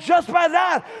alone, just by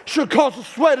that, should cause the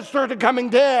sweat to start coming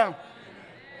down.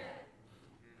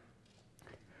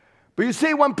 But you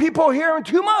see, when people hear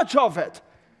too much of it,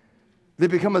 they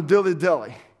become a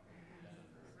dilly-dilly.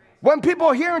 When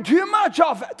people hear too much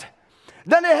of it,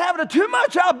 then they have too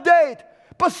much update,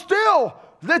 but still,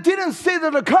 they didn't see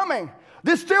that they're coming.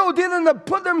 They still didn't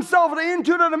put themselves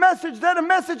into the message. That the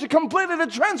message completely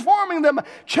transforming them,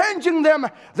 changing them.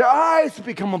 Their eyes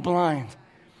become blind.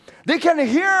 They can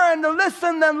hear and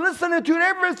listen to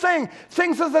everything.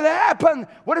 Things that happen.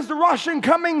 What is the Russian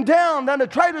coming down? Then they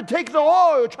try to take the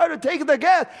oil, try to take the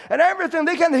gas and everything.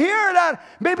 They can hear that,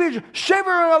 maybe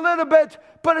shivering a little bit.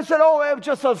 But they said, it's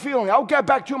just a feeling. I'll get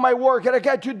back to my work and I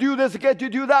get to do this, I get to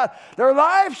do that. Their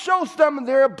life shows them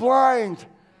they're blind.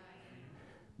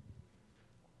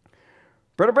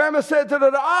 Brother Branham said that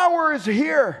the hour is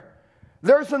here.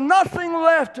 There's nothing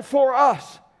left for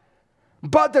us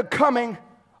but the coming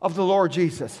of the Lord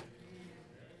Jesus.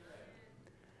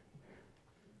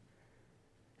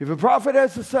 If a prophet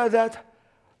has said that,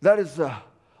 that is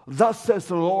thus says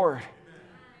the Lord.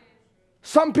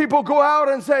 Some people go out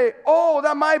and say,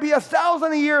 that might be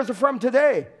 1,000 years from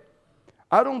today.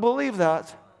 I don't believe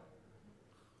that.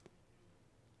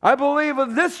 I believe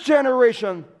that this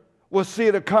generation will see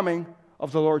the coming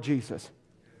of the Lord Jesus.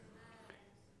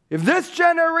 If this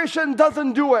generation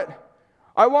doesn't do it,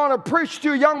 I want to preach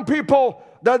to young people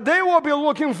that they will be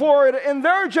looking for it in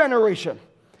their generation.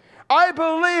 I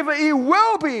believe it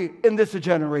will be in this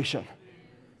generation.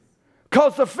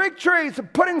 Because the fig tree is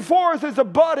putting forth its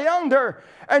bud yonder.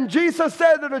 And Jesus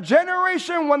said that a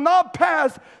generation will not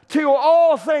pass till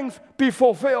all things be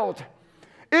fulfilled.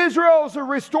 Israel's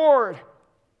restored.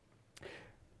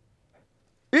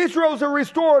 Israel's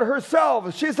restored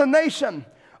herself. She's a nation.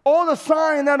 All the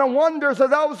signs and the wonders that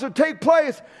was to take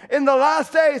place in the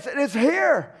last days, it is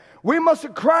here. We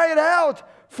must cry it out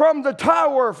from the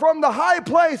tower, from the high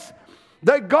place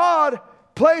that God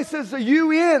places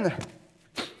you in.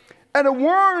 And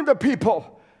warn the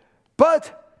people.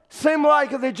 But seem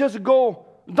like they just go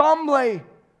dumbly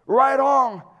right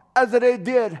on as they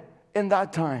did in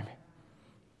that time.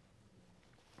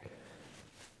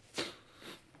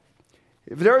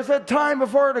 If there is a time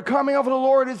before the coming of the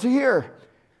Lord is here,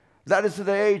 that is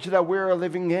the age that we're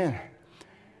living in.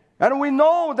 And we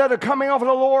know that the coming of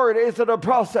the Lord is the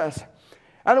process.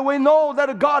 And we know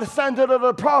that God sent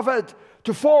the prophet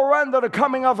to forerun the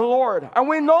coming of the Lord. And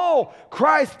we know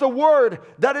Christ the Word,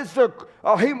 that is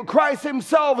Christ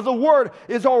himself, the Word,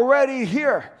 is already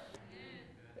here.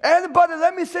 But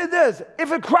let me say this, if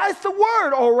Christ the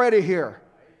Word already here,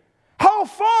 how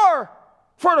far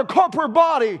for the corporate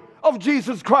body of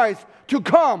Jesus Christ to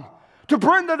come, to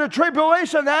bring the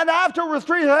tribulation, and after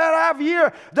 3.5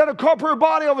 years, that the corporate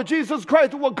body of Jesus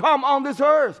Christ will come on this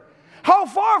earth. How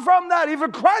far from that?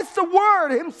 Even Christ the Word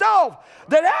himself,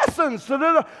 the essence,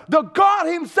 the God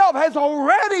himself has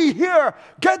already here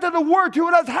getting the Word to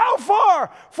us. How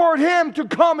far for him to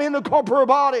come in the corporate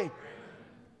body?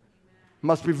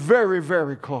 Must be very,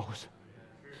 very close.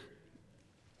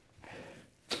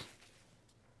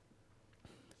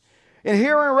 In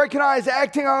hearing, recognize,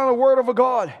 acting on the Word of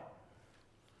God.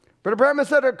 Brother Branham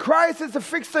said that Christ is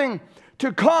fixing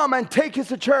to come and take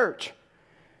his church.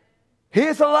 He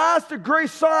is the last great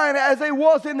sign as it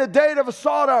was in the day of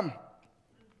Sodom,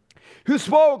 who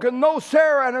spoke and know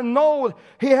Sarah and know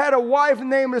he had a wife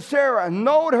named Sarah,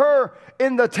 knowed her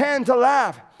in the tent to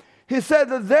laugh. He said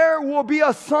that there will be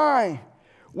a sign.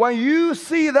 When you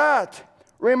see that,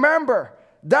 remember,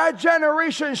 that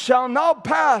generation shall not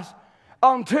pass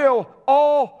until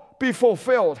all be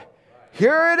fulfilled.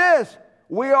 Here it is.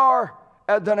 We are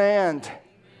at the end.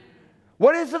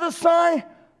 What is the sign?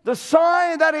 The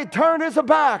sign that he turned his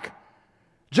back.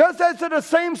 Just as the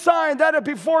same sign that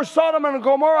before Sodom and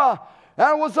Gomorrah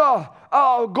and was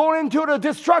going into the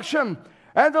destruction.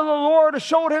 And the Lord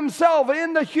showed himself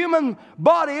in the human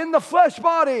body, in the flesh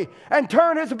body, and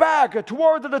turned his back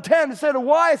toward the tent and said,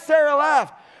 why Sarah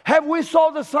laughed? Have we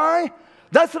saw the sign?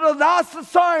 That's the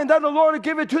sign that the Lord had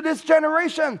given to this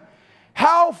generation.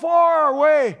 How far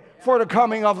away for the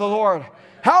coming of the Lord?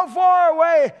 How far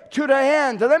away to the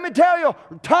end? Let me tell you,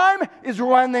 time is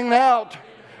running out.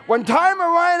 When time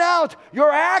runs out,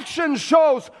 your action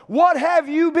shows what have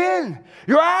you been.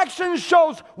 Your action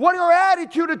shows what your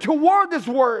attitude toward this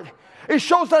word. It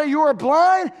shows that you are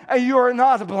blind and you are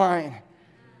not blind.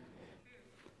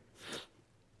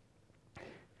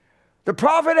 The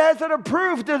prophet has it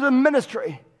approved as a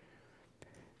ministry.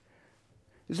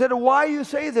 He said, why you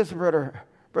say this, Brother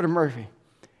Murphy?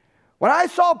 When I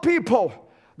saw people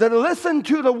that listened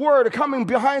to the word coming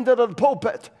behind the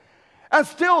pulpit, and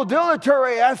still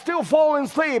dilatory, and still fall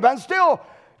asleep, and still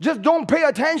just don't pay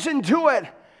attention to it,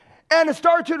 and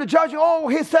start to the judging, oh,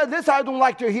 he said this, I don't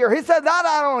like to hear. He said that,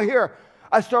 I don't hear.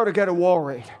 I started getting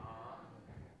worried.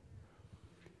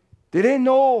 They didn't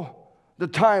know the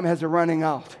time has running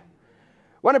out.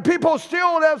 When the people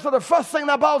still there, so the fussing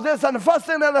about this and the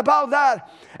fussing about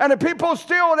that, and the people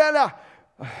still there,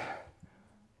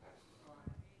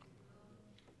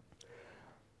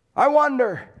 I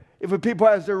wonder if the people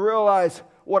has to realize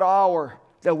what hour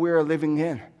that we are living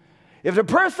in. If the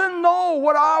person know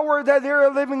what hour that they're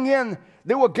living in,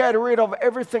 they will get rid of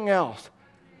everything else.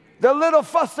 The little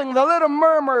fussing, the little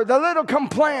murmur, the little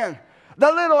complaint,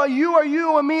 the little you are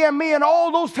you and me, and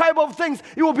all those type of things,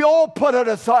 it will be all put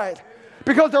aside.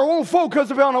 Because their own focus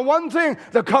will be on the one thing,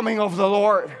 the coming of the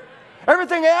Lord.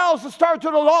 Everything else will start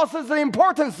to the losses of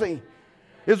importance.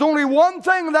 There's only one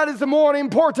thing that is more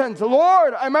important.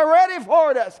 Lord, am I ready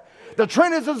for this? The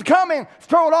train is coming.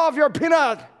 Throw it off your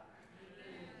peanut.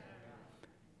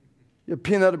 Your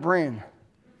peanut brain.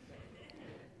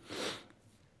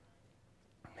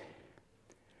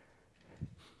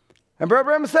 And Brother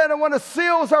Branham said that when the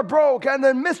seals are broke and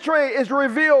the mystery is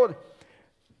revealed,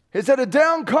 he said,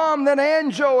 down come an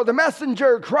angel, the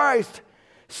messenger, Christ,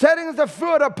 setting the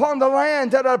foot upon the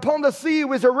land and upon the sea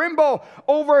with a rainbow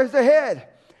over his head.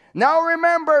 Now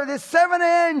remember, the seventh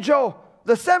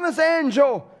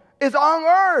angel is on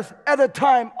earth at the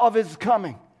time of his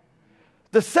coming.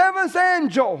 The seventh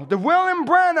angel, the William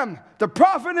Branham, the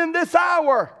prophet in this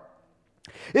hour,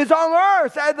 is on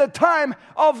earth at the time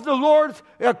of the Lord's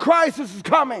Christ's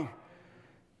coming.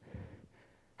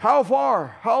 How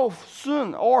far, how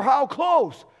soon, or how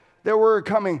close they were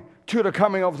coming to the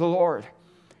coming of the Lord.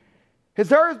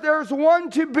 There's one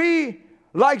to be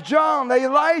like John,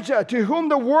 Elijah, to whom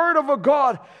the word of a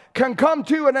God can come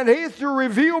to, and then he is to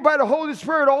reveal by the Holy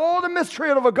Spirit all the mystery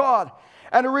of a God,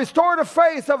 and to restore the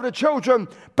faith of the children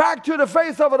back to the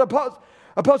faith of the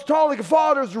apostolic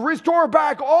fathers, restore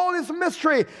back all this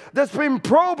mystery that's been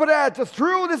probed at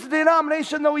through this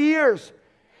denominational years.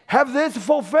 Have this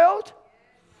fulfilled?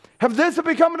 Have this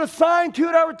become a sign to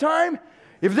our time?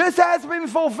 If this has been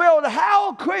fulfilled,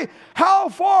 how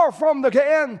far from the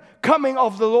end coming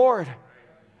of the Lord?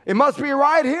 It must be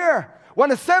right here. When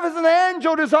the seventh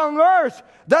angel is on earth,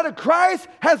 that Christ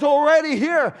has already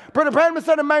here. Brother Branham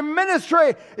said, my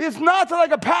ministry is not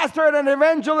like a pastor and an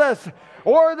evangelist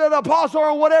or the apostle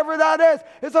or whatever that is.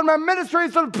 It's that my ministry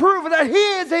is to prove that he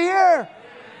is here.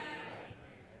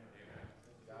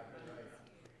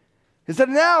 He said,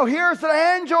 now here's the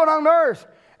angel on earth,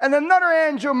 and another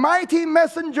angel, mighty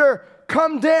messenger,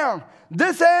 come down.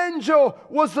 This angel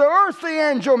was the earthly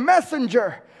angel,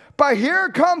 messenger. But here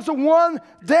comes one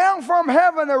down from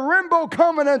heaven, a rainbow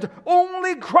covenant.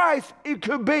 Only Christ it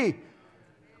could be.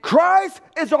 Christ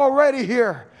is already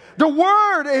here. The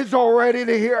word is already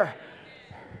here.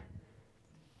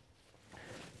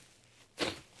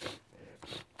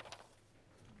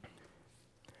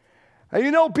 And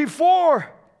you know,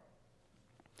 before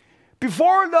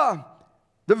the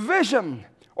vision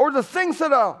or the things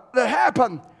that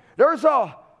happen,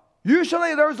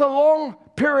 usually there's a long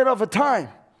period of a time.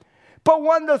 But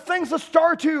when the things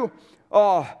start to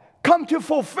come to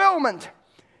fulfillment,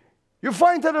 you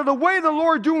find that the way the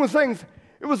Lord doing things,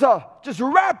 it was just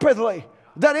rapidly.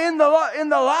 That in the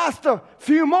last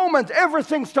few moments,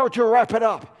 everything starts to wrap it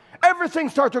up. Everything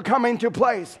starts to come into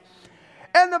place.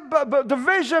 And the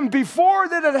vision before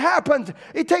that it happened,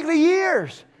 it takes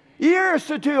years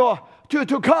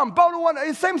to come. But when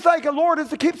it seems like the Lord is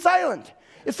to keep silent.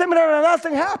 It seems that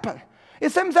nothing happened.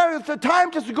 It seems that it's the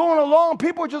time just going along,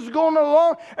 people just going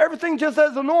along, everything just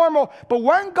as normal. But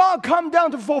when God comes down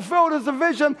to fulfill this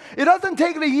vision, it doesn't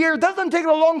take it a year, it doesn't take it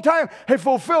a long time. He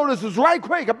fulfilled this is right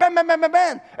quick. Bam, bam, bam, bam,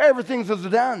 bam. Everything's just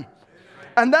done.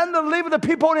 And then they leave the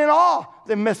people in awe.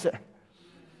 They miss it.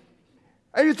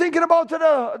 And you're thinking about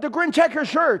the green checker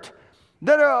shirt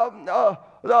that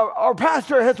our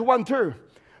pastor has went through.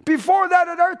 Before that,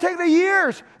 it had taken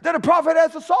years that a prophet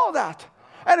has saw that.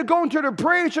 And going to the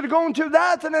preach and going to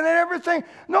that and then everything.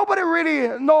 Nobody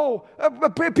really know.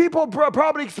 People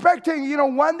probably expecting,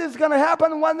 when this is going to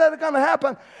happen, when that's going to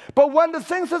happen. But when the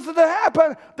things that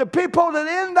happen, the people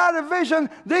that in that vision,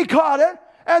 they caught it.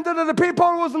 And the people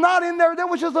who was not in there, they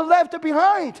were just left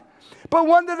behind. But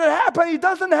when did it happen? It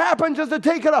doesn't happen just to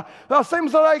take it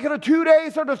seems like 2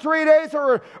 days or the 3 days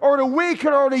or the week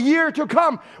or the year to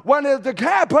come. When it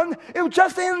happened, it was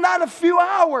just in that a few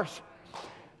hours.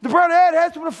 The brother Ed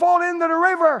has to fall into the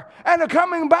river and they're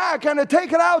coming back and they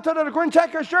take it out to the green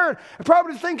checker shirt.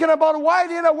 Probably thinking about why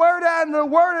did I wear that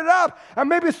and word it up and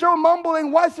maybe still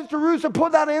mumbling, why Sister Ruth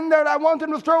put that in there? I want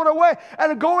him to throw it away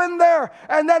and go in there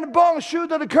and then boom, shoot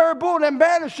to the caribou and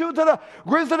bam, shoot to the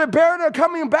grizzly bear. They're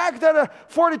coming back to the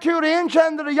 42 inch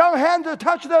and the young hand to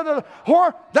touch the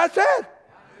horn. That's it.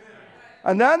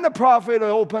 And then the prophet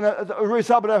will open it, raise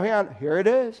up their hand. Here it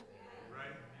is.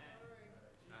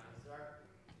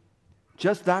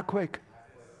 Just that quick.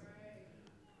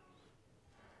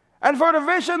 And for the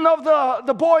vision of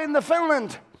the boy in the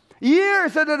Finland,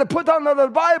 years that they put on the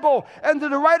Bible and to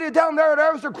write it down there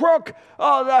was the crook,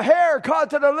 the hair cut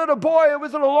to the little boy. It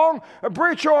was a long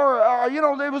bridge or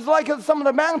it was like some of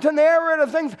the mountain area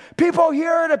and things. People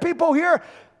hear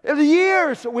it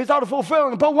years without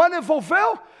fulfilling. But when it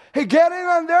fulfilled, he get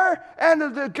in there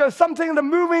and something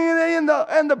moving in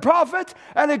the prophet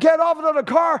and he get off of the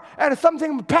car and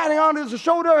something patting on his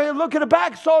shoulder. He look at the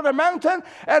back, saw the mountain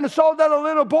and saw that a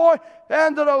little boy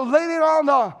and laying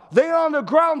on the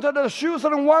ground, the shoes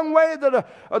in one way,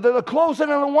 the clothes in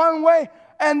one way.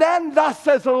 And then thus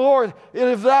says the Lord,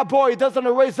 if that boy doesn't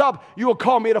raise up, you will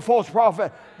call me the false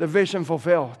prophet. The vision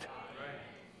fulfilled.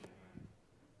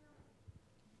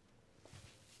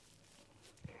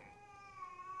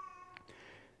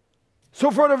 So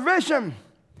for the vision,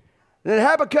 in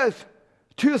Habakkuk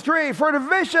 2:3, for the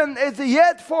vision is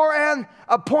yet for an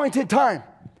appointed time.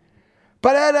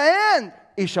 But at the end,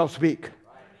 he shall speak.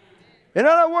 In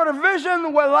other words, a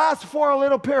vision will last for a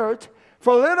little period,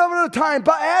 for a little bit of time,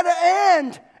 but at the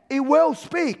end, he will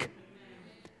speak.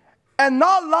 And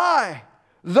not lie.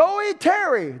 Though he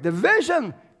tarry, the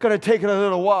vision going to take it a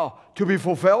little while to be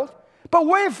fulfilled. But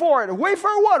wait for it. Wait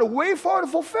for what? Wait for the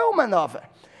fulfillment of it.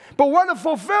 But when the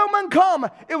fulfillment come,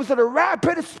 it was a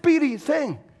rapid, speedy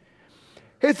thing.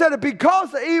 He said,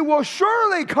 because he will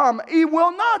surely come, he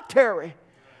will not tarry.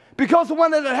 Because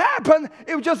when it happened,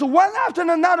 it was just one after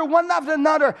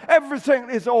another, everything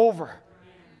is over.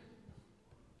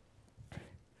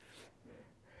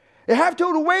 You have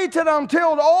to wait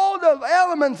until all the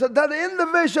elements that are in the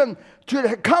vision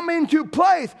to come into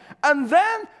place, and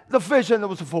then the vision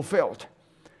was fulfilled.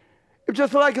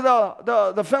 Just like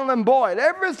the Finland boy,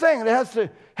 everything has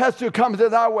to come to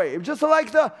that way. Just like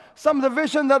some of the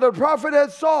vision that the prophet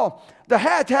had saw, the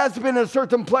hat has to be in a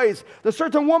certain place. The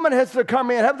certain woman has to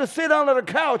come in, have to sit on the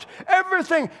couch.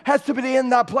 Everything has to be in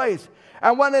that place.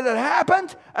 And when it had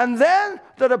happened, and then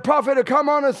the prophet had come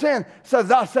on and said,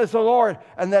 thus says the Lord,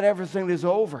 and then everything is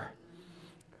over.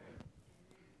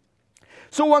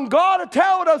 So when God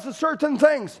tells us certain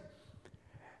things,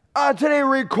 today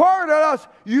required of us,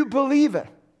 you believe it.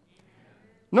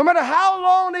 No matter how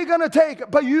long they're going to take,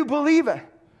 but you believe it.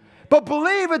 But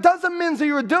believe it doesn't mean that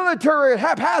you're dilatory,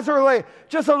 haphazardly,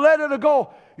 just to let it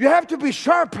go. You have to be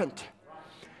sharpened.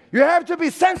 You have to be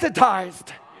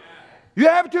sensitized. You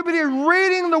have to be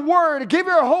reading the Word. Give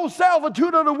your whole self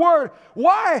to the Word.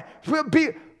 Why?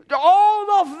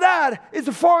 All of that is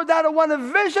for that when a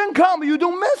vision comes, you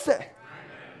don't miss it.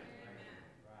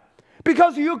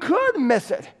 Because you could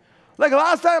miss it. Like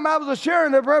last time I was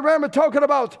sharing, the brother talking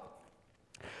about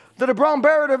the brown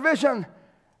bear, the vision.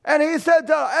 And he said,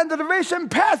 and the vision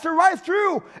passed right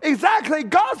through exactly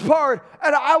God's part,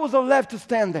 and I was left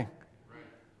standing.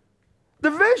 The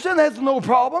vision has no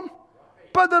problem.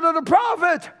 But the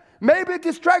prophet may be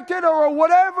distracted or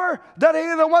whatever that he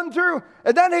went through.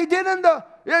 And then he didn't,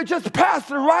 it just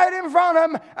passed right in front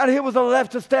of him, and he was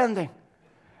left standing.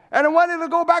 And when he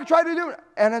go back, try to do it,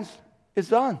 and it's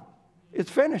done. It's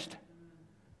finished.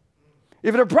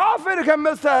 If the prophet can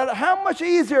miss that, how much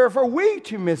easier for we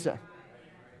to miss it?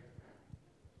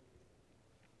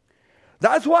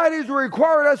 That's why it is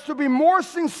required us to be more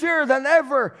sincere than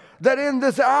ever that in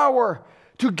this hour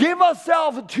to give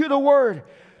ourselves to the Word,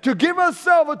 to give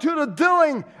ourselves to the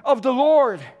dealing of the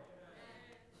Lord.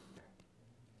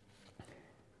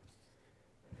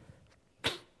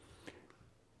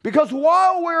 Because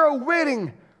while we're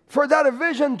waiting for that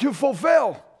vision to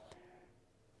fulfill,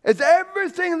 it's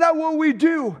everything that what we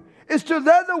do is to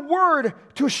let the Word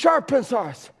to sharpen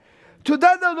us, to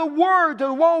let the Word,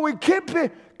 that while we keep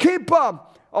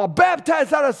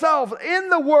baptize ourselves in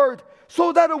the Word,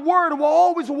 so that the Word will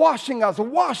always washing us,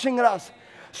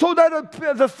 so that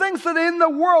the things that are in the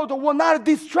world will not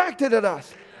distract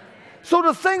us. So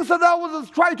the things that I was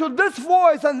trying to, this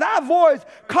voice and that voice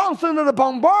constantly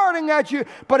bombarding at you,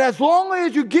 but as long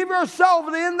as you give yourself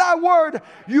in that Word,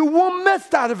 you won't miss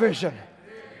that vision.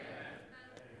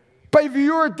 But if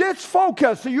you're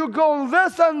disfocused, you're going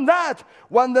this and that,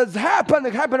 when this happened,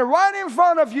 it happened right in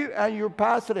front of you, and you're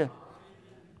past it.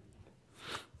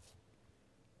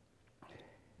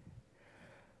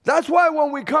 That's why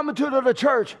when we come into the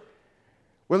church,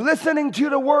 we're listening to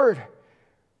the Word.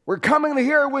 We're coming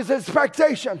here with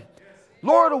expectation.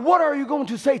 Lord, what are you going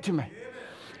to say to me?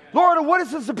 Lord, what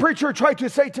is this the preacher trying to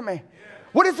say to me?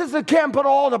 What is this the camp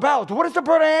all about? What is the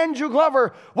brother Andrew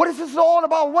Glover? What is this all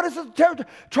about? What is this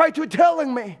try to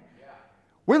telling me?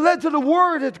 We led to the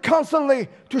Word constantly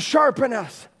to sharpen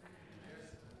us.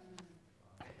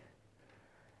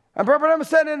 And Brother Branham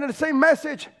said in the same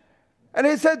message, and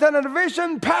he said that the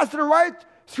vision passed right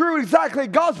through exactly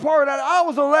God's part, and I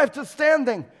was left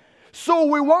standing. So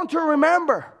we want to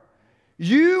remember,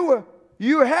 you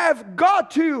have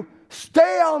got to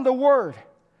stay on the Word.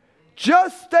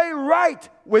 Just stay right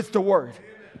with the Word.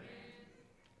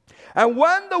 And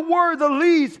when the Word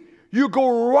leads, you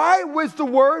go right with the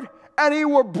Word, and He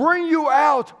will bring you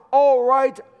out all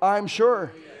right, I'm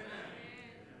sure.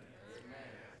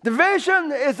 The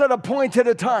vision is at a point at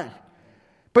a time.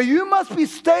 But you must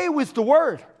stay with the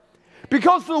Word.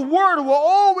 Because the Word will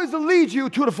always lead you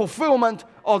to the fulfillment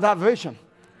of that vision.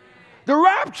 The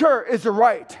rapture is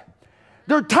right.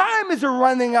 The time is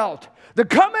running out. The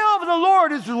coming of the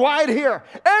Lord is right here.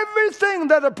 Everything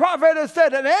that the prophet has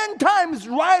said, an end time is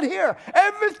right here.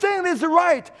 Everything is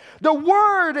right. The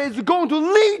Word is going to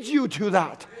lead you to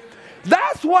that.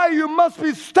 That's why you must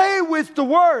stay with the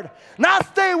Word. Not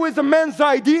stay with the man's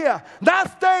idea.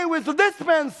 Not stay with this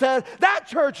man said, that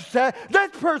church said,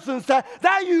 this person said,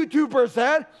 that YouTuber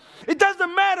said. It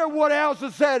doesn't matter what else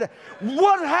is said.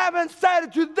 What haven't said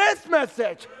to this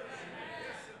message?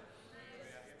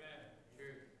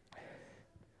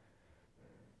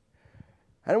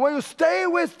 And when you stay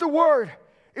with the Word,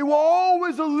 it will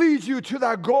always lead you to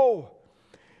that goal.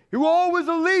 It will always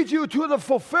lead you to the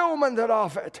fulfillment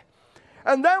of it.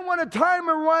 And then when the time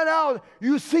runs out,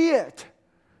 you see it.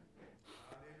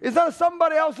 It's not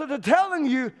somebody else that is telling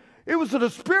you. It was the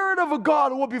Spirit of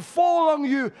God who will be falling on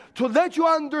you to let you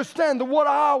understand what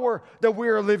hour that we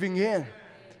are living in.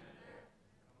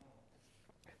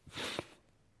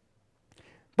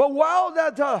 But while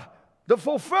that the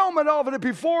fulfillment of it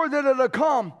before that it'll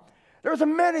come, there's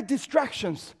many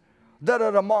distractions that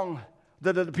are among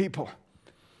the people.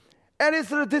 And it's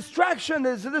the distraction,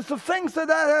 it's the things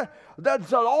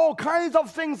that's all kinds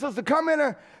of things that come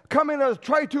in and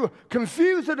try to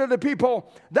confuse the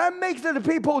people. That makes the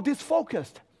people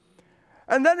disfocused.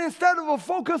 And then instead of a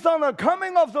focus on the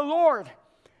coming of the Lord,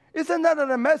 isn't that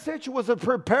a message was to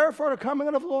prepare for the coming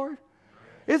of the Lord?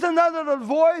 Isn't that the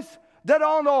voice that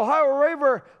on the Ohio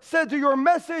River said to your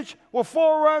message will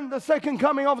forerun the second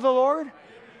coming of the Lord?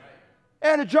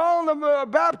 And John the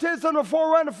Baptist will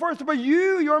forerun the first, but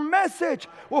your message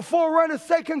will forerun the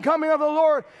second coming of the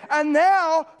Lord. And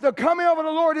now the coming of the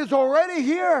Lord is already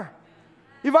here.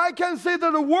 If I can say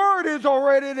that the Word is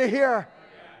already here,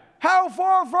 how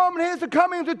far from His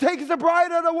coming to take His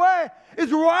bride away?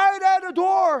 It's right at the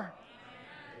door.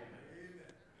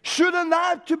 Should it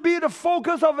not to be the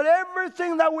focus of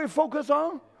everything that we focus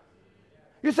on?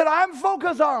 You said, I'm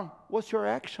focused on. What's your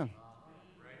action?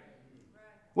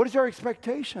 What is your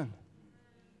expectation?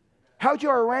 How do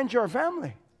you arrange your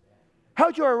family?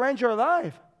 How do you arrange your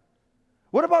life?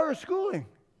 What about your schooling?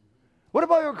 What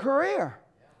about your career?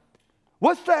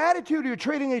 What's the attitude you're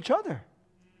treating each other?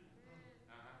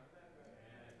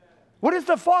 What is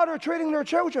the father treating their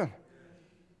children?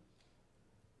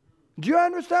 Do you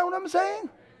understand what I'm saying?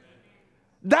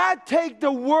 That takes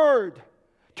the Word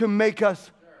to make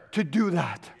us to do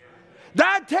that.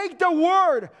 That takes the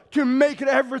Word to make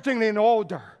everything in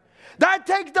order. That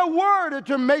takes the Word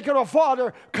to make a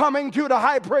father coming to the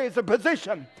high praise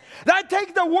position. That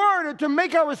takes the Word to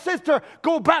make our sister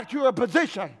go back to her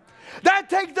position. That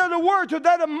takes the Word to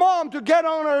let a mom to get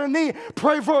on her knee,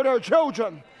 pray for their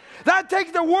children. That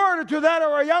takes the word to that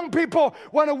of our young people.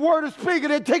 When the word is speaking,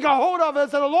 they take a hold of it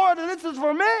and say, Lord, this is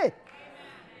for me.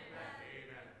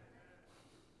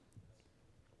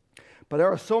 But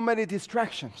there are so many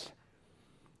distractions.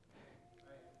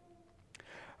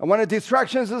 And when the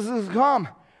distractions come,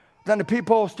 then the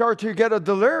people start to get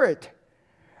delirious.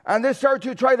 And they start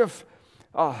to try to,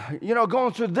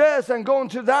 going to this and going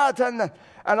to that and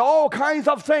all kinds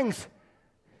of things.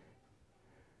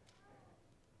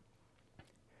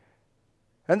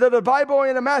 And then the Bible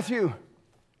in Matthew,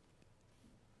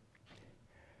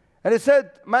 and it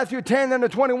said, Matthew 10 and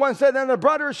 21 said, and the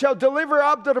brother shall deliver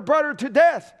up the brother to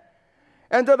death,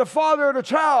 and to the father the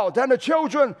child, and the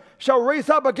children shall raise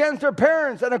up against their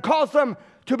parents and cause them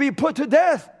to be put to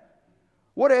death.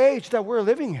 What an age that we're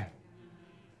living in.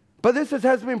 But this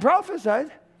has been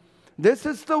prophesied. This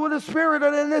is still the spirit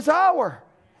in this hour.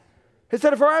 He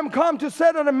said, for I am come to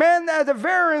set on a man at the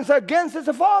variance against his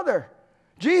father.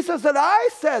 Jesus said, I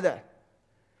said it.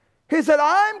 He said,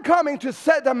 I'm coming to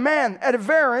set a man at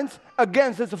variance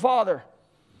against his father.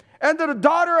 And to the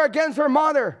daughter against her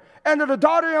mother. And to the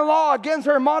daughter-in-law against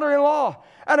her mother-in-law.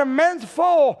 And a man's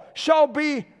foe shall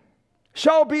be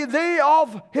they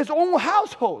of his own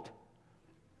household.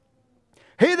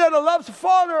 He that loves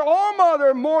father or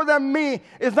mother more than me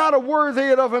is not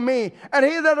worthy of me. And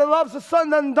he that loves a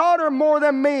son and daughter more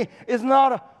than me is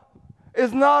not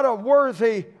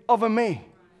worthy of me.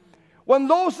 When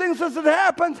those things have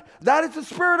happened, that is the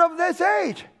spirit of this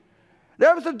age.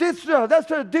 That's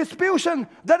the disputation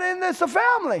that in this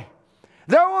family.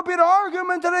 There will be the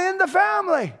argument that in the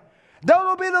family. There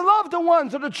will be the loved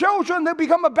ones or the children. They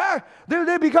become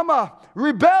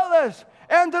rebellious.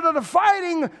 And the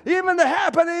fighting even to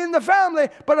happen in the family.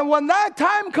 But when that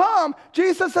time comes,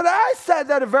 Jesus said, I said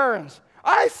that at variance.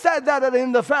 I said that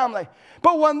in the family.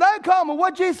 But when that comes,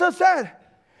 what Jesus said?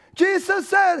 Jesus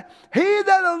said, he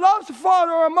that loves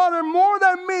father or mother more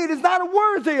than me is not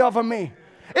worthy of me.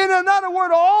 In another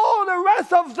word, all the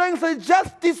rest of things is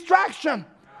just distraction.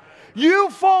 You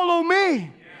follow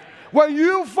me. When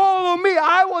you follow me,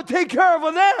 I will take care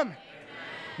of them.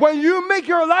 When you make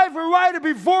your life right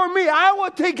before me, I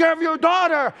will take care of your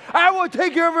daughter. I will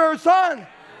take care of your son.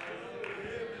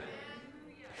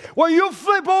 When you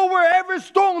flip over every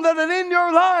stone that is in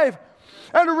your life,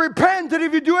 and repent that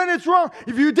if you do anything wrong,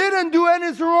 if you didn't do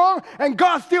anything wrong, and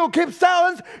God still keeps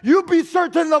silence, you be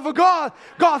certain of God.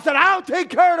 God said, I'll take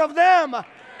care of them.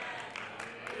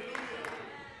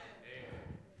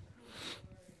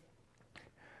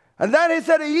 And then he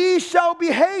said, ye shall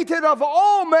be hated of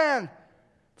all men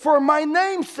for my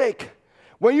name's sake.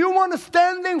 When you want to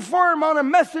standing firm on a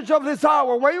message of this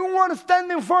hour, when you want to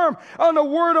standing firm on the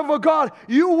word of God,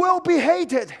 you will be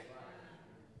hated.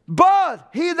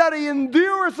 But he that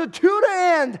endures to the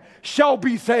end shall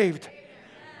be saved.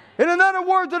 In another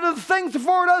word, there are things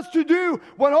for us to do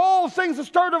when all things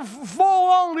start to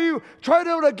fall on you, try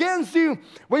to against you.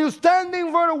 When you're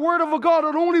standing for the word of God,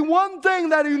 there's only one thing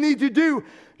that you need to do.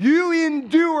 You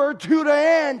endure to the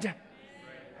end.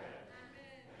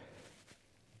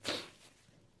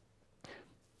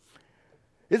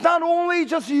 It's not only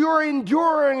just you're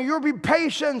enduring, you'll be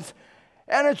patient.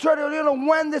 And it's sort of,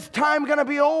 when this time going to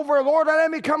be over? Lord,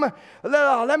 let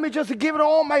me just give it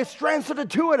all my strength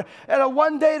to it. And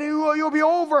one day you'll be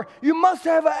over. You must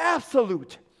have an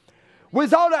absolute.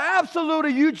 Without an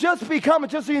absolute, you just become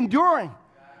just enduring.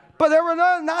 But they were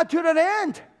not to the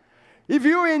end. If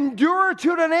you endure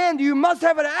to the end, you must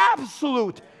have an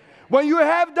absolute. When you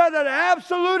have that an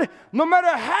absolute, no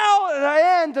matter how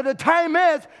the end of the time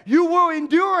is, you will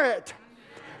endure it.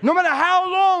 No matter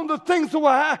how long the things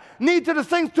will need the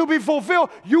things to be fulfilled,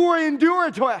 you will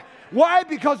endure to it. Why?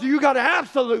 Because you got an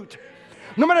absolute.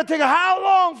 No matter take how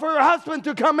long for your husband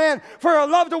to come in, for a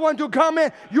loved one to come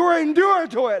in, you will endure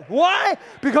to it. Why?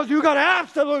 Because you got an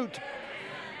absolute.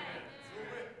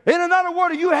 In another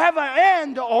word, you have an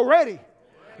end already.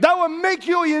 That will make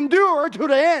you endure to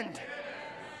the end.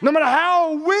 No matter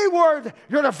how wayward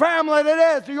your family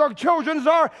that is, your children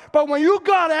are, but when you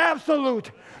got absolute,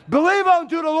 believe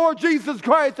unto the Lord Jesus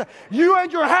Christ, you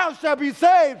and your house shall be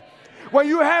saved. When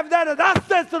you have that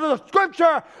says to the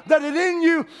scripture that is in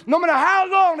you, no matter how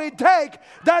long it takes,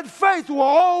 that faith will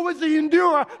always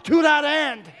endure to that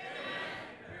end.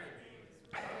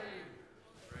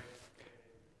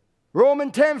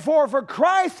 Romans 10:4, for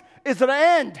Christ is the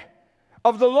end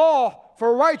of the law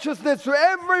for righteousness to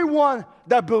everyone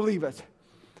that believeth.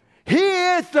 He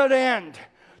is the end.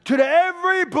 To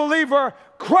every believer,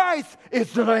 Christ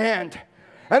is the end.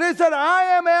 And it said, I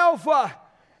am Alpha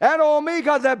and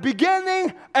Omega, the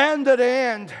beginning and the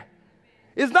end.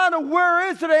 It's not a where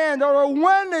is the end or a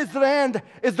when is the end.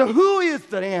 It's the who is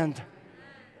the end.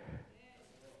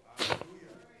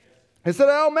 He said,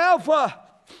 I am Alpha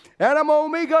and I'm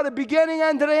Omega, the beginning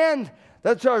and the end.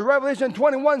 That's Revelation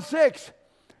 21:6.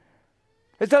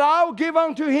 He said, I'll give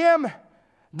unto him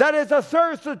that is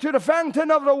athirst to the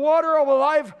fountain of the water of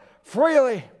life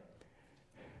freely.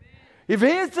 If he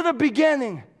is to the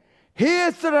beginning, he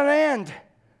is to the end.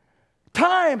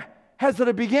 Time has to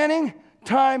the beginning,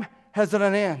 time has to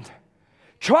an end.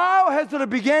 Trial has to the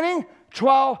beginning,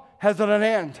 trial has to an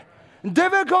end.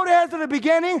 Difficulty has to the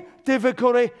beginning,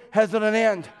 difficulty has to an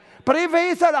end. But if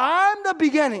he said, I'm the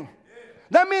beginning,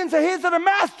 that means that he's the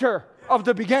master of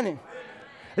the beginning.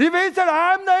 If he said,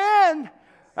 I'm the end,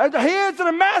 he is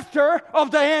the master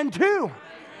of the end too.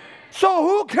 So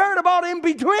who cared about in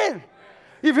between?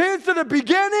 If he's to the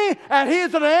beginning and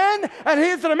he's to the end and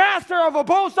he's the master of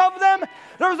both of them,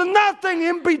 there is nothing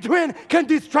in between can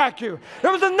distract you.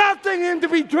 There is nothing in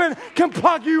between can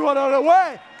plug you out of the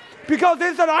way. Because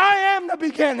he said, I am the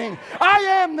beginning. I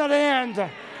am the end.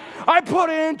 I put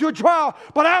it into trial,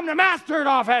 but I'm the master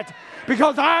of it.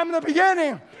 Because I'm the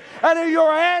beginning. And if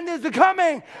your end is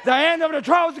coming, the end of the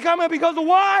trial is coming. Because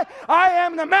why? I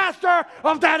am the master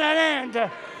of that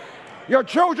end. Your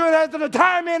children has the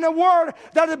time in the world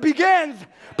that it begins.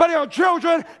 But your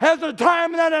children has the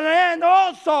time that it ends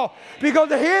also. Because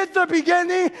he is the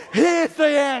beginning, he is the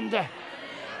end.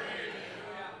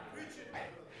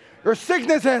 Your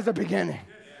sickness has a beginning.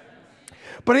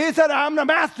 But he said, I'm the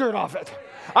master of it.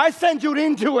 I sent you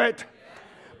into it.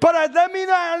 But let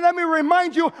me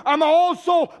remind you, I'm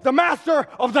also the master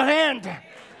of the hand.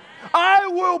 I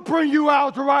will bring you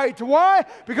out right. Why?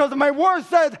 Because my word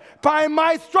said, by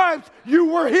my stripes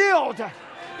you were healed.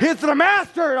 He's the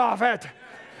master of it.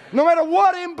 No matter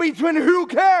what in between, who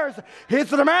cares?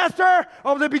 He's the master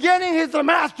of the beginning. He's the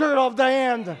master of the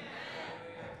end.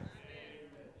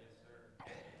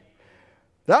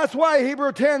 That's why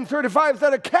Hebrews 10:35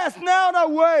 said, cast not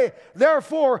away,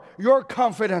 therefore, your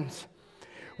confidence,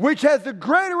 which has the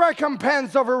great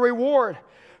recompense of a reward.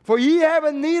 For ye have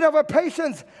a need of a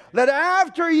patience, that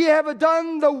after ye have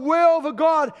done the will of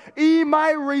God, ye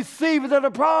might receive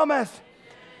the promise.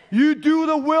 You do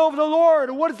the will of the Lord.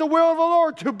 What is the will of the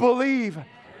Lord? To believe.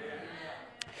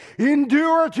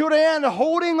 Endure to the end,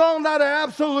 holding on that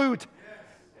absolute.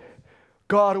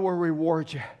 God will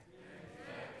reward you.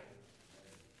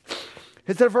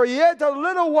 He said, for yet a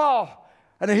little while,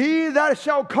 and he that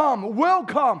shall come will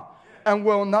come and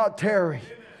will not tarry.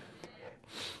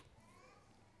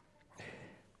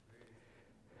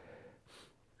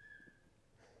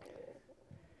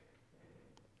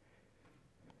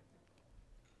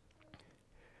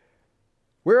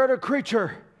 We're the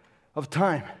creature of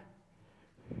time.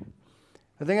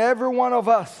 I think every one of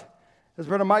us, as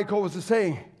Brother Michael was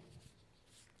saying,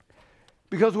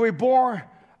 because we're born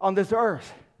on this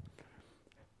earth.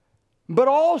 But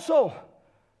also,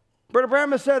 Brother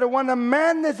Branham said that when a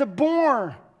man is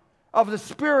born of the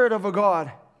Spirit of a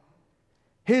God,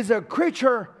 he's a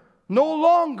creature no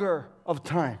longer of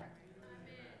time,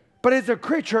 but he's a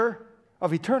creature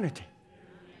of eternity.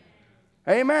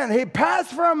 Amen. He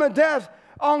passed from a death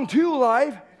unto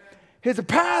life. He's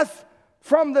passed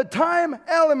from the time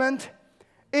element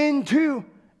into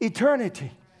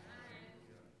eternity.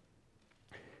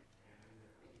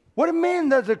 What do you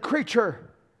mean as a creature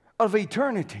of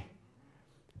eternity?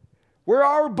 Where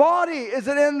our body is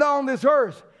an end on this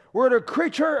earth. We're the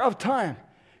creature of time.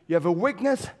 You have a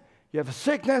weakness, you have a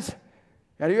sickness,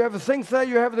 and you have things that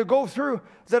you have to go through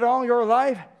that are on your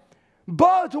life.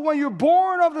 But when you're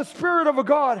born of the Spirit of a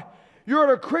God,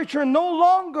 you're a creature no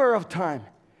longer of time,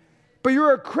 but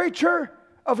you're a creature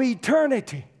of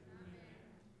eternity.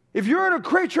 If you're a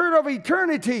creature of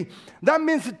eternity, that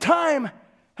means that time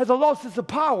has lost its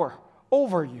power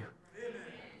over you.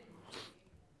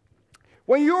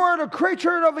 When you are the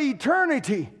creature of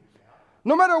eternity,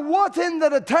 no matter what's in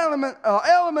the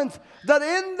elements that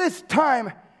in this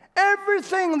time,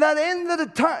 everything that in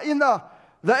the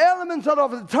elements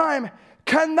of the time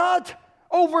cannot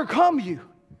overcome you.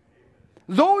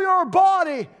 Though your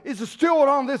body is still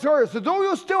on this earth, though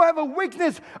you still have a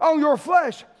weakness on your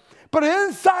flesh, but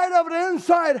inside of the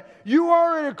inside, you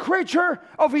are a creature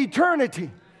of eternity.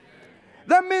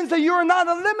 That means that you are not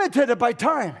limited by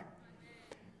time.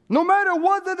 No matter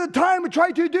what the time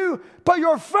try to do, but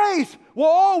your faith will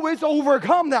always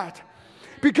overcome that.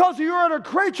 Because you are a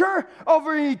creature of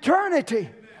eternity.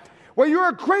 When you're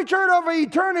a creature of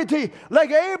eternity,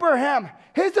 like Abraham,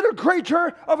 he's a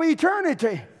creature of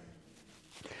eternity.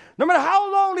 No matter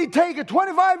how long it takes,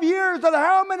 25 years or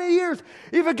how many years,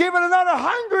 even given another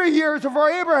 100 years for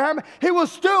Abraham, he will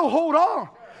still hold on.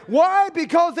 Why?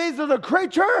 Because he's the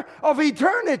creature of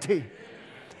eternity.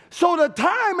 So the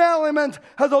time element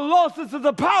has lost its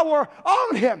power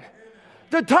on him.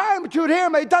 The time to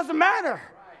him, it doesn't matter.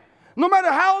 No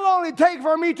matter how long it takes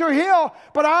for me to heal,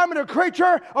 but I'm a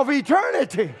creature of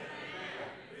eternity.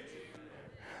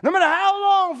 No matter how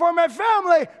long for my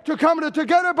family to come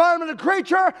together, but I'm a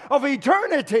creature of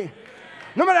eternity.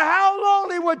 No matter how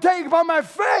long it would take for my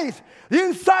faith, the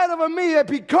inside of me, that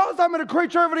because I'm a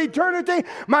creature of eternity,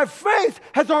 my faith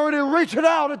has already reached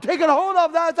out and taken hold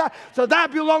of that, so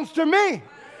that belongs to me.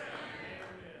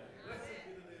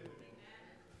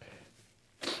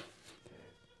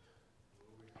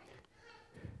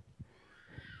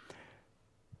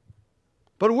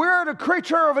 But we're the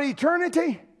creature of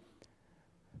eternity.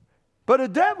 But the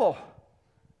devil,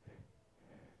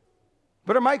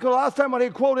 Brother Michael, last time when he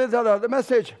quoted the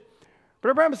message,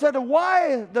 Brother Branham said,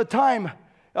 why the time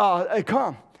it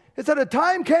come? He said the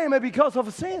time came because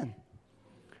of sin.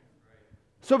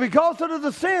 So because of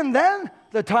the sin, then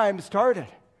the time started.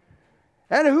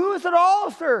 And who is the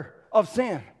author of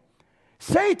sin?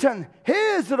 Satan. He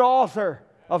is the author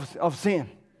of sin.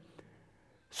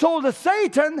 So the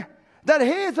Satan, that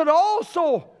he is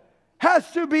also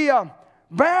has to be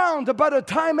bound by the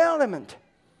time element.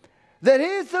 That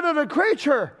he's the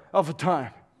creature of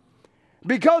time.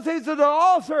 Because he's the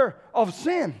author of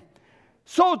sin.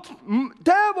 So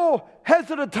devil has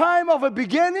the time of a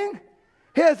beginning.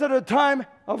 He has the time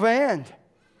of an end.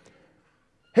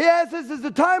 He has this is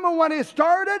the time of when he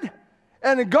started.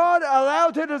 And God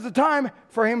allowed it as a time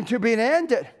for him to be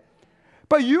ended.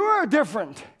 But you are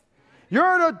different.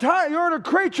 You're the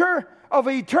creature of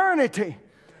eternity.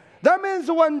 That means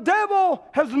when devil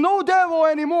has no devil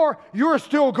anymore, you're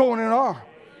still going on.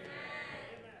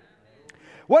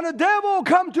 When the devil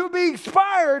come to be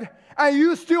expired, and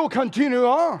you still continue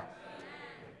on.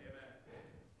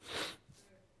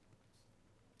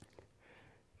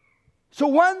 So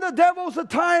when the devil's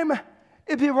time,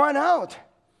 it be run out.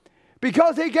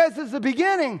 Because he gets at the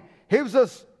beginning, he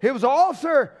was the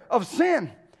author of sin.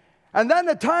 And then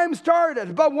the time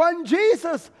started. But when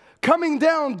Jesus coming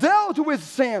down dealt with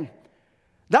sin,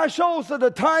 that shows that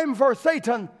the time for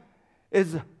Satan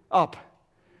is up.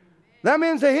 That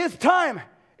means that his time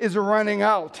is running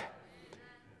out.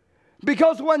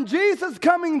 Because when Jesus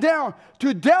coming down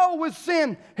to deal with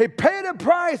sin, he paid the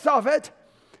price of it.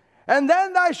 And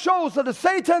then that shows that the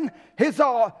Satan,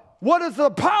 what is the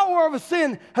power of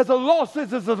sin, has lost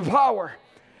its power.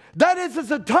 That is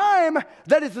the time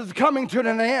that it is coming to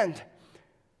an end.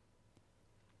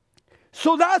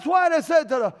 So that's why I said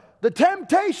that the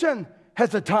temptation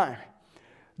has a time.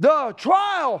 The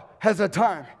trial has a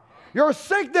time. Your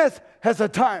sickness has a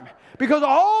time. Because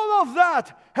all of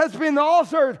that has been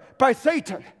authored by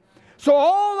Satan. So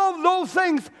all of those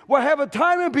things will have a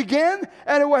time and begin,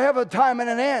 and it will have a time and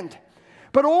an end.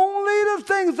 But only the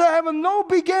things that have no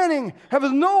beginning, have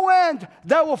no end,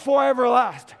 that will forever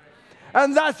last.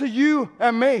 And that's you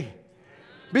and me.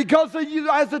 Because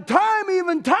as the time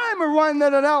will run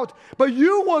out, but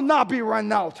you will not be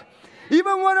run out.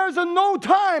 Even when there's no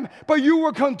time, but you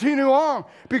will continue on.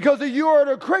 Because you are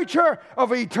the creature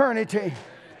of eternity.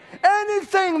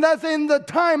 Anything that's in the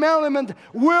time element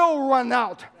will run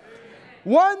out.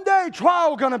 One day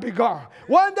trial gonna be gone.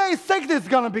 One day sickness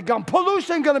gonna be gone.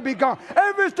 Pollution gonna be gone.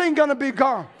 Everything gonna be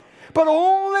gone. But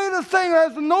only the thing that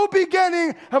has no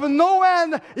beginning, have no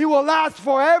end, it will last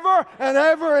forever and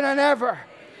ever and ever.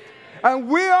 And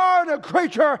we are the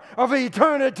creature of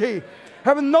eternity.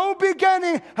 Have no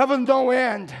beginning, have no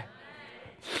end.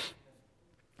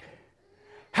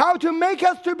 How to make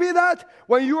us to be that?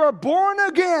 When you are born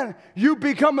again, you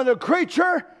become a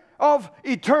creature of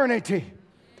eternity.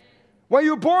 When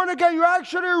you're born again, you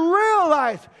actually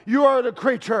realize you are the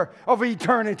creature of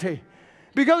eternity.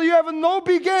 Because you have no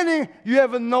beginning, you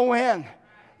have no end.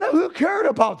 Now, who cared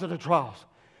about the trials?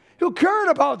 Who cared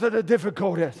about the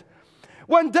difficulties?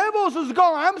 When devils is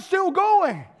gone, I'm still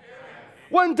going.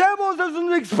 When devils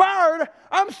isn't expired,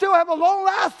 I'm still have a long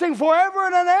lasting forever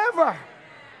and ever.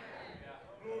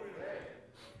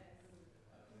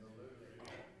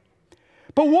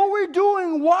 But what we're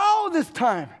doing while this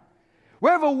time, we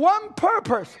have a one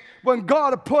purpose when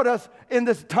God put us in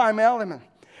this time element.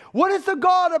 What is the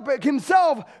God of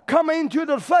himself coming into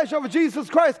the flesh of Jesus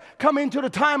Christ, coming into the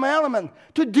time element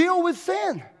to deal with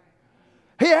sin?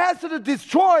 He has to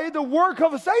destroy the work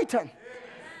of Satan.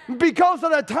 Because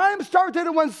of the time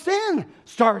started when sin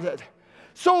started.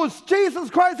 So Jesus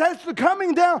Christ has to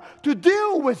coming down to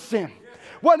deal with sin.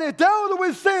 When he dealt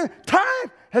with sin,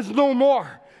 time has no more.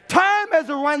 Time has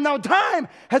run out. Time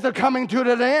has a coming to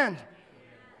the end.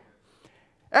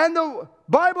 And the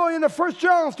Bible in the 1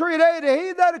 John 3:8,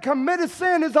 he that committeth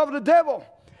sin is of the devil.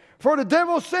 For the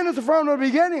devil's sin is from the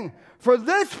beginning. For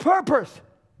this purpose,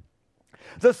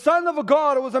 the Son of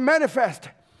God was manifest,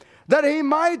 that he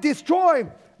might destroy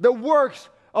the works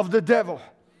of the devil.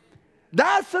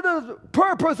 That's the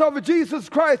purpose of Jesus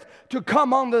Christ, to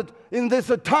come in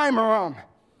this time around.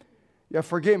 Yeah,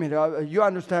 forgive me. You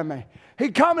understand me. He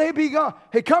come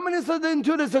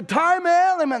into this time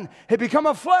element. He become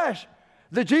a flesh.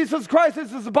 The Jesus Christ is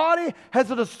his body,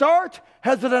 has a start,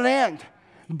 has an end.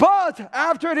 But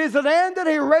after it is ended,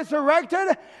 he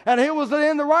resurrected, and he was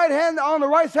in the right hand, on the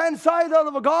right hand side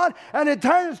of God, and it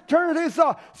turned his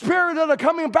spirit that are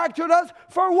coming back to us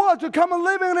for what? To come and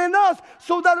living in us,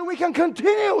 so that we can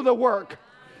continue the work.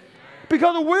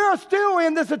 Because we are still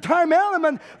in this time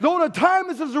element, though the time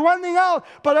is running out,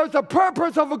 but there's a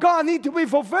purpose of God need to be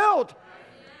fulfilled.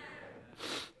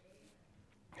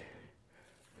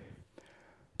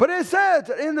 But it says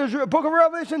in the book of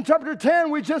Revelation chapter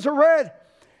 10, we just read,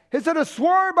 he said, "I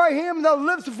swear by him that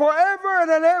lives forever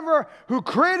and ever, who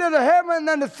created the heaven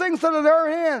and the things that are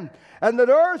therein, and the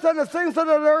earth and the things that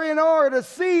are therein are, the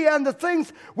sea and the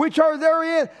things which are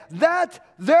therein, that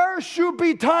there should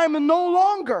be time no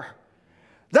longer."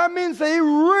 That means that he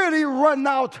really run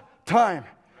out time.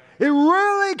 It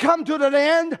really come to the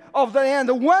end of the end.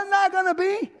 When that going to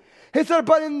be? He said,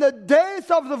 "But in the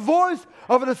days of the voice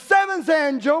of the seventh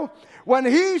angel, when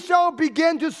he shall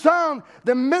begin to sound,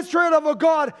 the mystery of a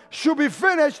God should be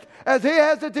finished, as he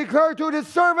has declared to his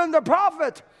servant the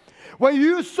prophet." When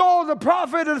you saw the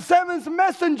prophet and the seventh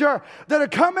messenger that are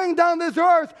coming down this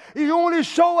earth, he only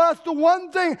show us the one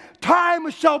thing: time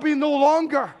shall be no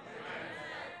longer.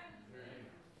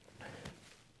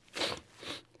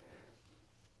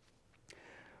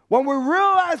 When we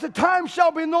realize that time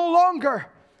shall be no longer,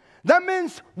 that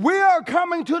means we are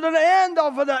coming to the end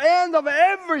of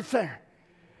everything.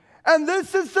 And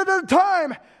this is the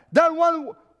time that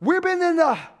when we've been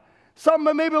some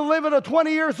maybe living at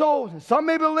 20 years old, some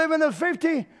maybe living at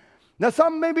 50, now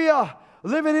some maybe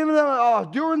living even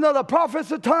during the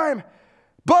prophet's time.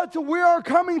 But we are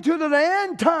coming to the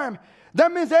end time.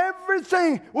 That means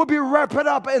everything will be wrapped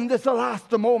up in this last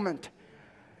moment.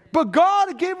 But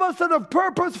God gave us the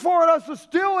purpose for us to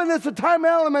still in this time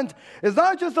element. It's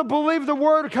not just to believe the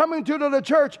word coming to the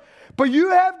church, but you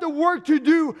have the work to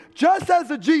do just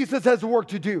as Jesus has work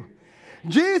to do.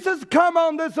 Jesus come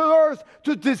on this earth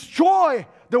to destroy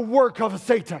the work of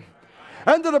Satan.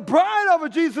 And the bride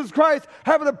of Jesus Christ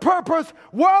have the purpose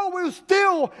while we're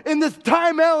still in this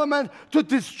time element to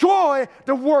destroy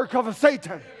the work of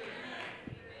Satan.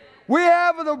 We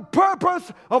have the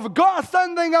purpose of God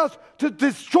sending us to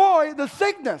destroy the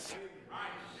sickness.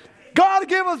 God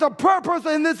gave us a purpose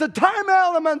in this time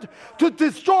element to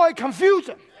destroy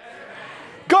confusion.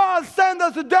 God sent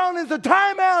us down in the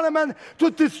time element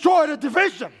to destroy the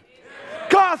division.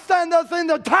 God sent us in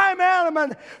the time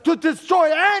element to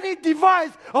destroy any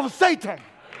device of Satan.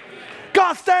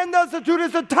 God sent us to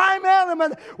this time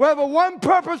element. We have one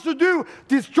purpose to do: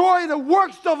 destroy the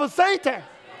works of Satan.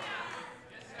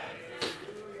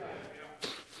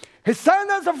 He sent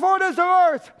us for this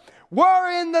earth.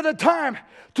 We're in the time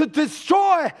to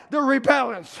destroy the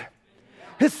rebellions.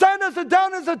 He sent us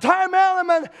down as a time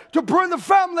element to bring the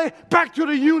family back to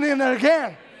the union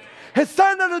again. He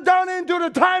sent us down into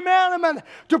the time element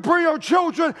to bring our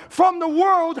children from the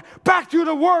world back to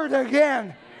the word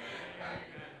again.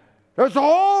 There's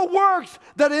all works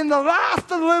that in the last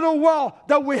little while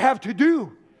that we have to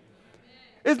do.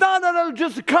 It's not that I'm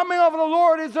just coming of the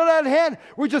Lord is at hand.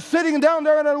 We're just sitting down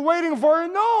there and waiting for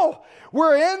it. No,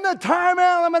 we're in the time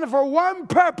element for one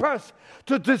purpose: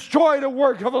 to destroy the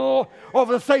work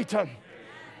of Satan.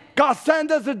 God sent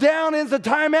us down in the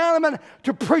time element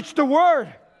to preach the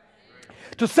word,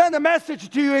 to send a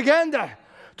message to Uganda,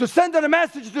 to send a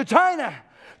message to China,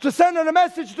 to send a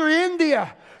message to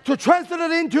India, to translate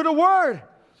it into the word,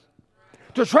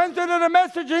 to translate the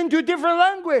message into different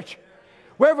language.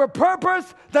 We have a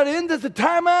purpose that in this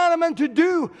time element to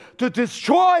do, to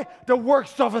destroy the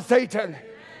works of Satan.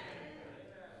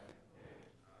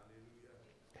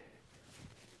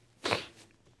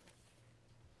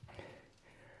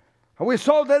 And we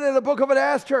saw that in the book of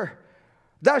Esther.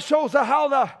 That shows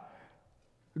how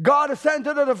God sent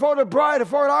it for the bride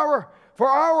for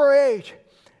our age.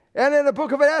 And in the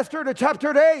book of Esther, the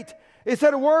chapter 8, it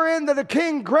said, "Wherein that the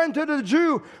king granted the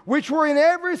Jew which were in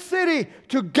every city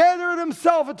to gather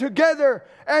themselves together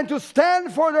and to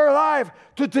stand for their life,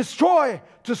 to destroy,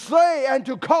 to slay, and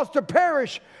to cause to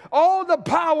perish all the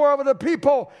power of the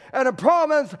people and the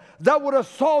province that would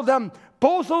assault them,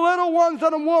 both the little ones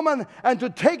and the woman, and to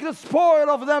take the spoil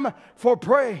of them for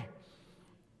prey."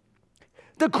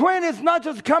 The queen is not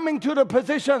just coming to the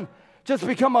position, just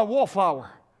become a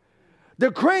wallflower. The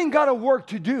queen got a work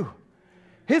to do.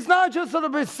 He's not just to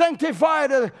be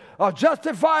sanctified or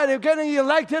justified or getting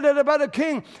elected by the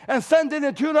king and sent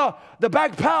into the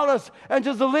back palace and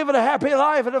just to live a happy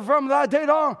life. And from that day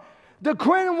on, the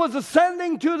queen was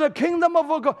ascending to the kingdom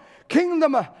of God.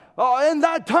 Kingdom in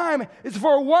that time is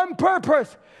for one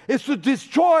purpose, is to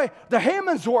destroy the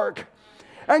Haman's work.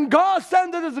 And God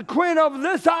sent it as the queen of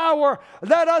this hour,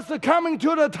 that us coming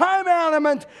to the time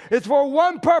element is for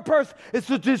one purpose, is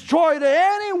to destroy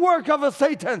any work of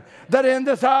Satan that in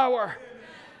this hour.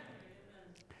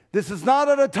 This is not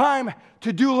at a time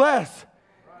to do less,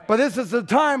 but this is a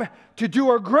time to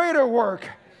do a greater work.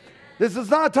 This is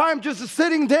not time just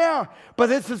sitting down, but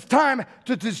this is time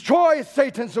to destroy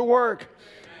Satan's work.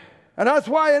 And that's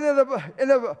why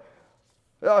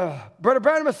Brother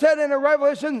Branham said in the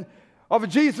Revelation of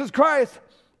Jesus Christ,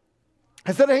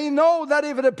 he said he knows that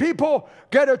if the people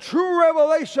get a true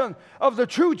revelation of the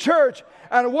true church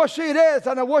and what she is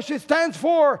and what she stands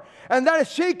for, and that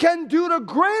she can do the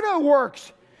greater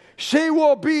works, she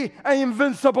will be an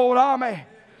invincible army.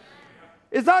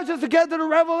 It's not just to get to the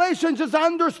revelation, just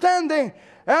understanding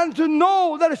and to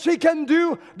know that she can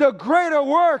do the greater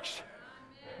works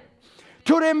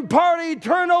to impart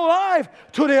eternal life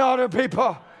to the other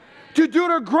people, to do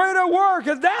the greater work.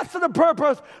 And that's the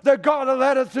purpose that God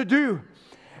led us to do.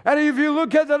 And if you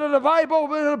look at the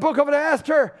Bible, in the book of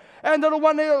Esther, and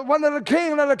one of the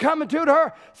king that coming to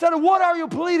her said, what are you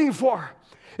pleading for?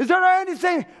 Is there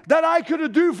anything that I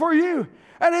could do for you?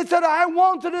 And he said, I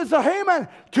wanted this Haman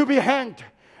to be hanged.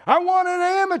 I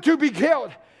wanted him to be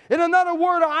killed. In another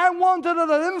word, I wanted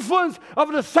the influence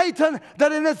of the Satan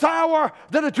that in this hour,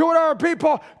 that the two of our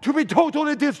people to be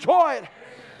totally destroyed.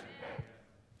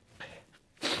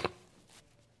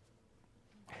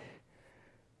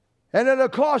 And in the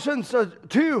Colossians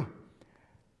 2,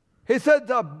 he said,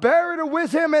 buried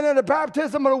with him in the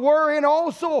baptism of the word, and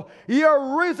also ye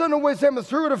are risen with him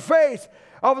through the faith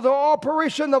of the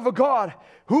operation of God,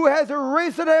 who has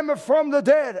risen him from the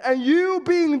dead. And you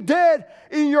being dead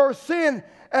in your sin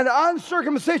and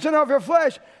uncircumcision of your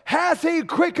flesh, has he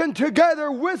quickened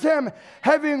together with him,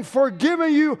 having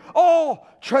forgiven you all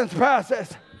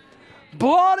trespasses,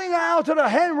 blotting out the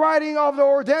handwriting of the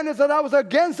ordinance that was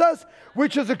against us,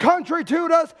 which is contrary to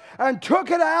us, and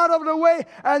took it out of the way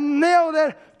and nailed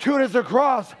it to the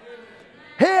cross.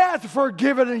 He has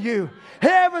forgiven you. He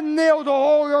haven't nailed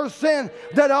all your sin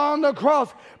that are on the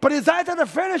cross. But is that the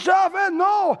finish of it?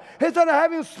 No. He said,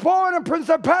 having spoiled the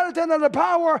principality and the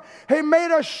power, he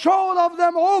made a show of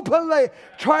them openly,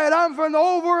 triumphant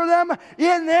over them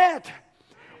in it.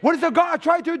 What does God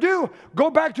try to do?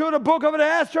 Go back to the book of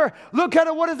Esther. Look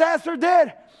at what Esther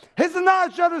did. He's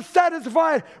not just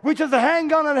satisfied with just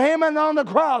hanging on Haman on the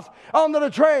cross, on the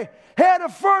tree. He had a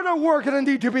further work that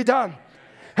need to be done.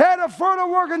 He had a further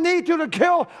work that need to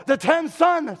kill the 10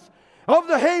 sons of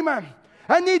the Haman.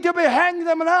 And need to be hanging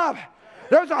them up.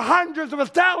 There's hundreds of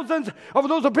thousands of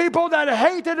those people that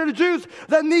hated the Jews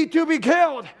that need to be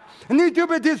killed, need to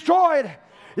be destroyed.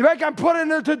 If I can put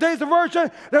it in today's version,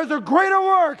 there's a greater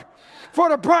work for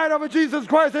the bride of Jesus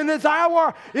Christ in this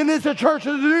hour, in this church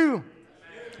to do.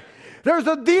 There's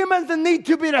the demons that need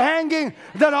to be hanging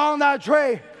that on that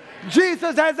tree.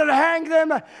 Jesus has to hang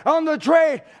them on the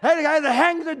tree. He had to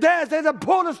hang the death. He had to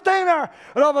pull the stinger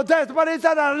of the death. But he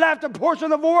said, I left a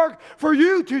portion of work for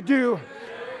you to do.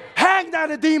 Hang down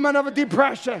the demon of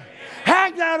depression.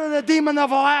 Hang down the demon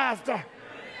of lust.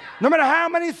 No matter how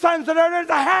many sons there is,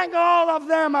 hang all of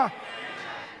them.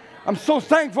 I'm so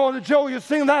thankful that Joe, you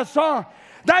sing that song.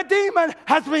 That demon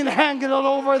has been hanging all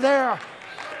over there.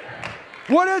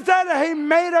 What is that? He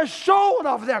made a show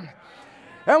of them.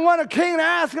 And when the king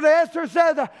asked, Esther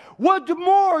said, what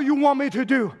more you want me to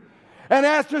do? And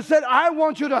Esther said, I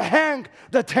want you to hang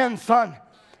the 10 sons.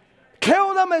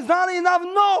 Kill them is not enough.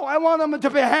 No, I want them to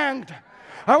be hanged.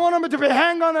 I want them to be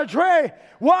hanged on a tree.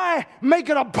 Why? Make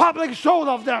it a public show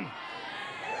of them.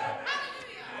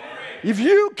 If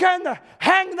you can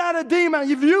hang that demon,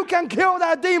 if you can kill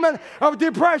that demon of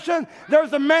depression,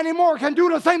 there's many more can do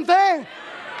the same thing.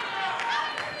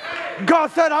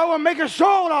 God said, I will make a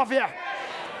show of you.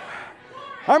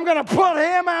 I'm going to put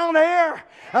him out there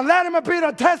and let him be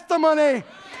the testimony.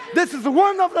 This is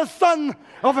one of the sons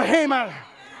of Haman.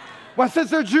 When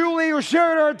Sister Julie who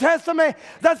shared her testimony,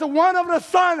 that's one of the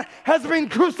sons has been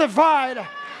crucified.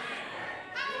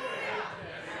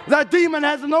 That demon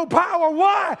has no power.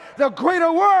 Why? The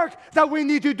greater work that we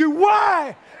need to do.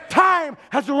 Why? Time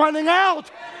has running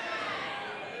out.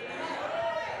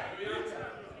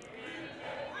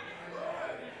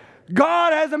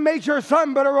 God hasn't made your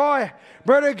son, Brother Roy,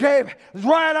 Brother Gabe,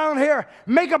 right on here.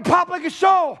 Make a public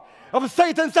show of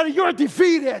Satan saying you're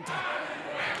defeated.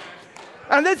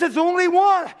 And this is only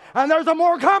one, and there's a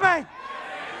more coming.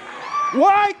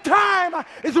 Why? Time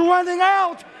is running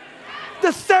out.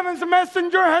 The seventh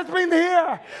messenger has been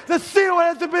here. The seal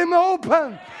has been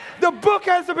opened. The book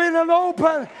has been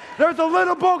opened. There's a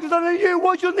little book under you.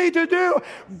 What you need to do,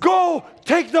 go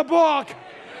take the book.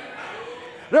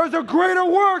 There's a greater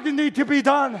work that needs to be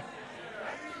done.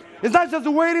 It's not just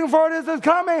waiting for this is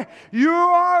coming. You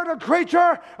are the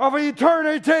creature of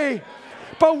eternity.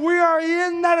 But we are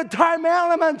in that time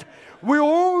element. We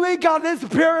only got this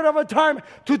period of a time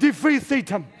to defeat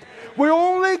Satan. We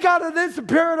only got this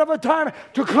period of a time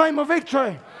to claim a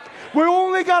victory. We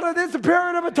only got this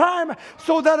period of a time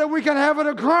so that we can have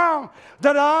a crown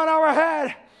that on our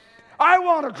head. I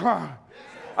want a crown.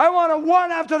 I want a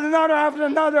one after another after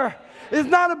another. It's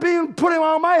not being put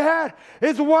on my head.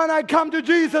 It's when I come to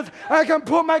Jesus, I can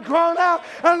put my crown out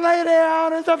and lay it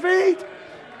on his feet.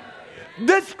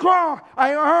 This crown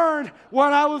I earned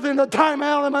when I was in the time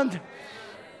element.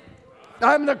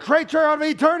 I'm the creature of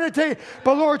eternity,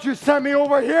 but Lord, you sent me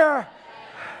over here.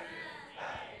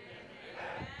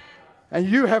 And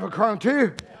you have a crown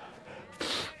too.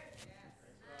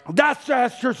 That's what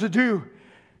Esther to do.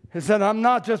 He said, I'm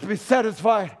not just be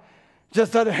satisfied,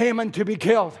 just that Haman to be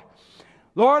killed.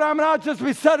 Lord, I'm not just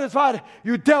be satisfied.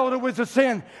 You dealt with the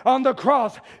sin on the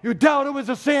cross. You dealt with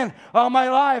the sin on my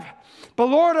life. But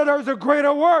Lord, there's a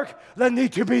greater work that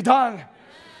needs to be done.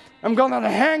 I'm going to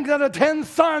hang the 10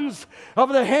 sons of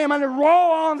the Haman and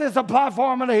roll on this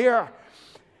platform here.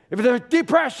 If it's a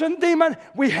depression demon,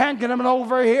 we hanging them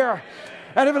over here.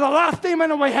 And if it's a lust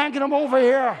demon, we're hanging them over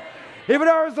here. If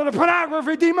there's a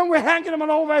pornography demon, we're hanging them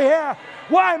over here.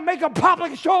 Why make a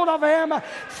public show of him?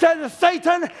 Said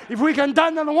Satan, if we can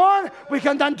done one, we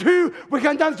can done two, we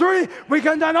can done three, we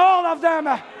can done all of them.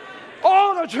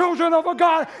 All the children of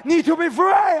God need to be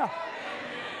free.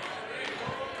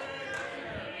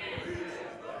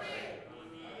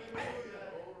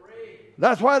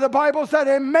 That's why the Bible said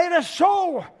he made a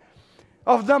show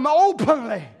of them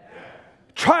openly,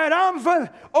 triumphant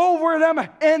over them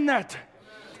in it.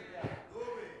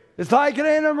 It's like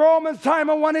in the Romans time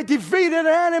when they defeated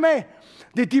the enemy,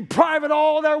 they deprived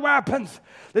all their weapons,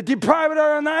 they deprived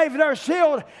their knife, their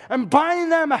shield, and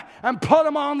bind them and put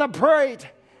them on the parade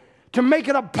to make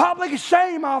it a public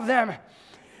shame of them.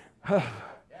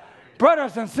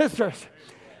 Brothers and sisters,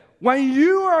 when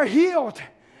you are healed,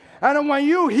 and when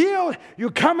you healed,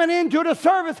 you're coming into the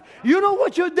service, you know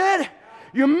what you did?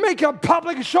 You make a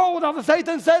public show of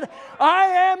Satan said, I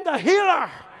am the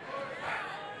healer.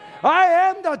 I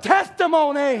am the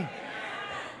testimony.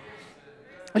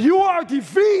 You are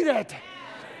defeated.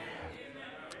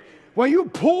 When you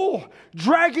pull,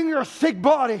 dragging your sick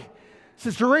body,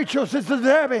 Sister Rachel, Sister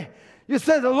Debbie, you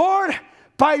say, the Lord,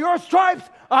 by your stripes,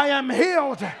 I am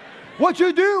healed. What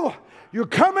you do? You're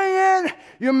coming in,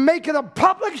 you're making a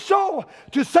public show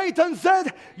to Satan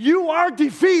said, you are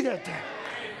defeated.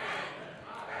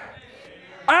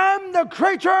 I'm the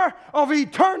creature of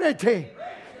eternity.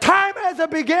 Time has a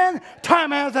begin,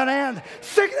 time has an end.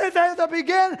 Sickness has a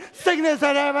begin, sickness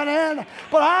has an end.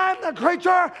 But I'm the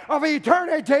creature of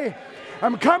eternity.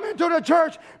 I'm coming to the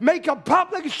church, make a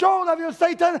public show of you,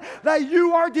 Satan, that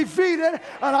you are defeated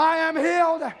and I am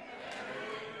healed.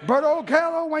 But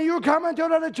O'Kello, when you come into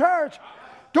the church,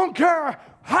 don't care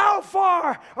how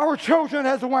far our children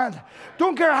has went.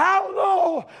 Don't care how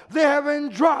low they have been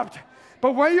dropped.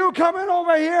 But when you come in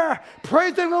over here,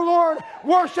 praising the Lord,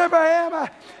 worship Him,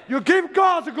 you give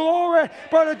God the glory,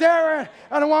 Brother Darren.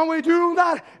 And when we do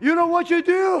that, you know what you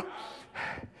do?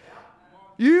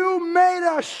 You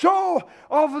made a show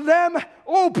of them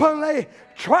openly,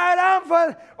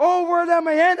 triumphant over them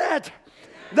in it.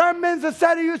 That means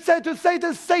that you said to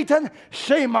Satan, Satan,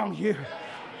 shame on you.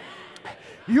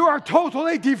 You are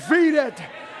totally defeated.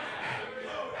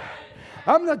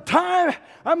 I'm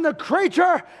the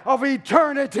creature of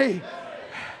eternity.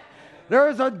 There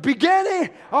is a beginning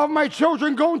of my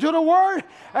children going to the Word,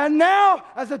 and now,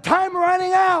 as the time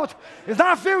running out, it's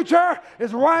not future,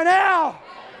 it's right now.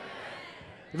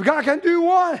 If God can do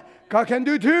one, God can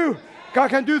do two, God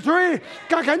can do three,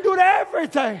 God can do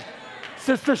everything.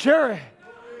 Sister Sherry.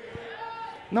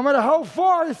 No matter how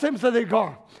far it seems that they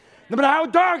go, no matter how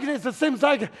dark it is, it seems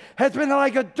like it has been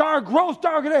like a dark, gross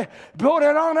darkness built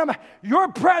it on them. Your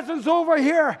presence over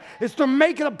here is to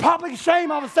make it a public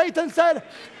shame of Satan said,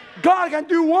 God can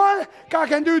do one, God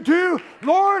can do two.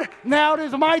 Lord, now it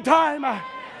is my time.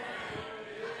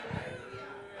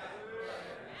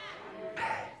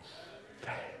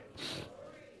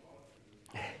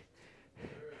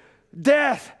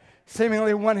 Death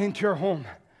seemingly went into your home.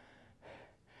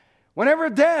 Whenever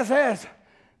death is,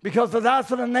 because that's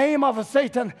the name of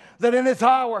Satan, that in this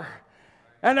hour,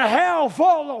 and the hell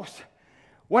follows.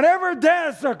 Whenever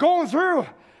deaths are going through,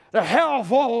 the hell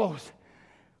follows.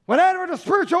 Whenever the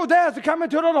spiritual deaths are coming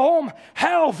to the home,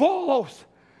 hell follows.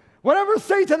 Whenever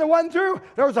Satan went through,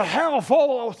 there was a hell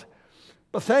follows.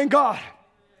 But thank God,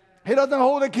 he doesn't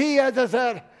hold the key, as I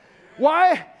said.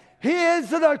 Why? He is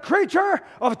the creature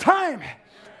of time.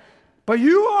 But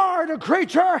you are the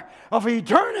creature of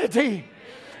eternity.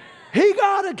 He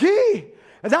got a key.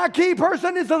 And that key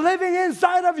person is living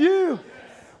inside of you.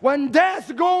 When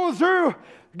death goes through,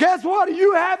 guess what?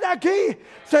 You have that key.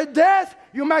 Say, death,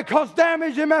 you might cause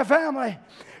damage in my family.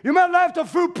 You might left a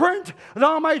footprint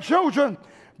on my children.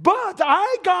 But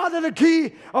I got the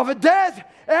key of death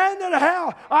and the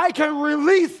hell. I can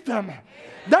release them.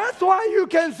 That's why you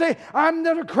can say, I'm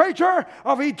the creature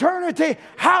of eternity.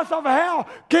 House of hell,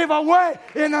 give away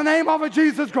in the name of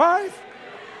Jesus Christ.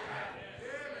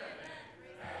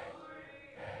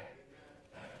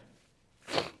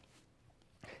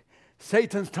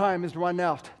 Satan's time is run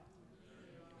out.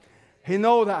 He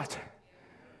knows that.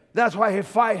 That's why he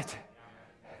fight.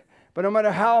 But no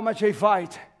matter how much he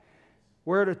fight,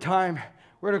 we're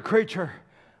the creature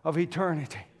of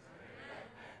eternity.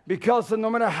 Because no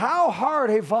matter how hard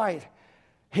he fight,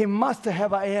 he must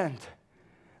have an end.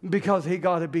 Because he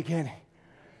got a beginning.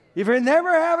 If he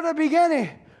never have a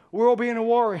beginning, we'll be in a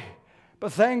worry.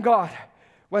 But thank God,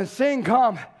 when sin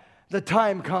come, the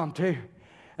time come too.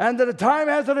 And the time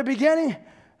has a beginning,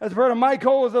 as Brother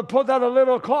Michael was put that a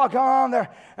little clock on there,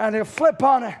 and he'll flip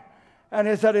on it, and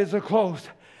he said it's closed.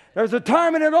 There's a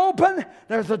time when it open,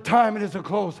 there's a time when it's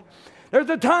closed. There's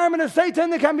a time when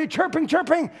Satan that can be chirping,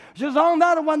 just on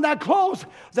that one that close,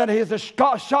 that he has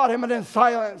shot him in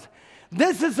silence.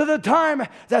 This is the time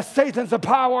that Satan's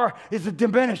power is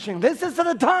diminishing. This is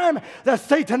the time that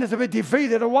Satan is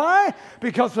defeated. Why?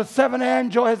 Because the seventh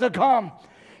angel has come.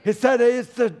 He said, it's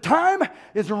the time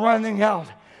is running out.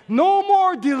 No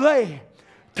more delay.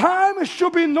 Time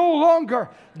should be no longer.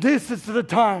 This is the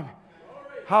time.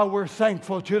 How we're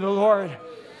thankful to the Lord.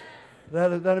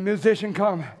 Let a musician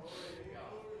come.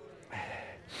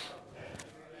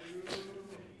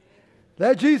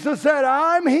 That Jesus said,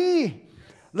 I'm he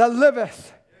that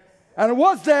liveth and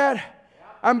was dead,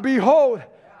 and behold,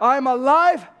 I'm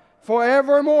alive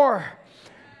forevermore.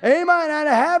 Amen. And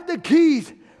I have the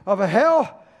keys of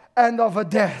hell and of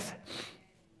death.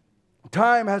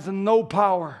 Time has no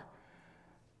power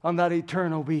on that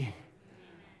eternal being.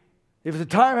 If the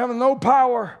time has no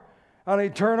power on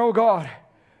eternal God,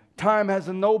 time has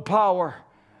no power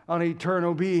on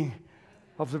eternal being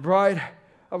of the bride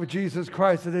of Jesus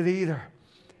Christ in it either.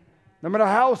 No matter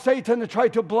how Satan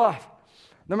tried to bluff,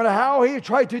 no matter how he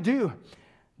tried to do,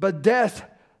 but death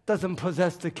doesn't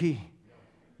possess the key.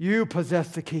 You possess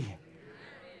the key.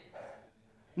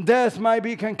 Death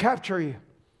can capture you,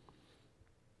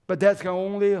 but death can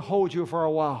only hold you for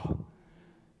a while,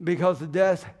 because the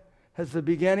death has the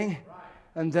beginning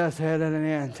and death had an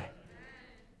end.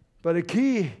 But the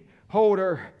key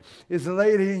holder is the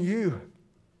lady in you.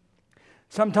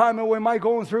 Sometimes we might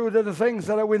go through the things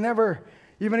that we never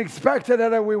even expected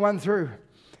that we went through.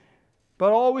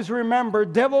 But always remember,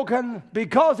 devil can,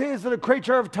 because he is the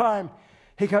creature of time,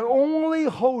 he can only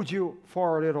hold you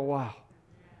for a little while.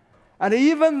 And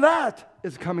even that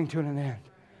is coming to an end.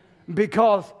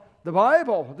 Because the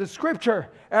Bible, the scripture,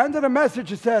 and the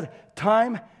message said,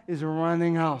 time is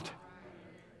running out.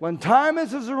 When time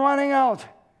is running out,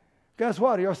 guess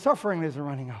what? Your suffering is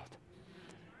running out.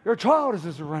 Your child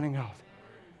is running out.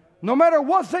 No matter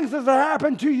what things that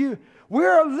happen to you, we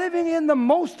are living in the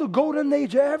most golden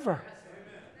age ever.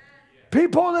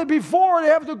 People that before they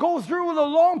have to go through the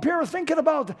long period thinking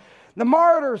about the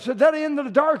martyrs that in the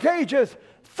dark ages,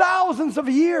 thousands of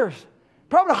years,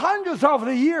 probably hundreds of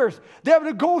the years, they have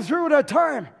to go through that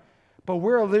time. But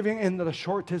we're living in the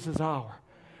shortest hour.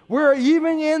 We're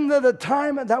even in the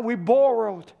time that we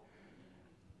borrowed.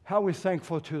 How we're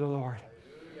thankful to the Lord.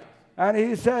 And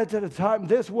he said at the time,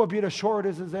 this will be the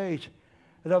shortest age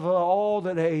of all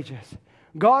the ages.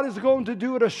 God is going to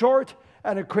do the short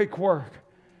and a quick work.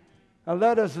 And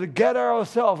let us get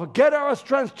ourselves, get our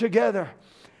strength together.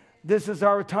 This is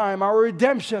our time. Our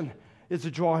redemption is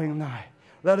drawing nigh.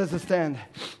 Let us stand.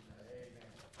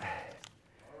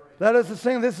 Let us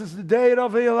sing. This is the day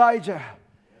of Elijah.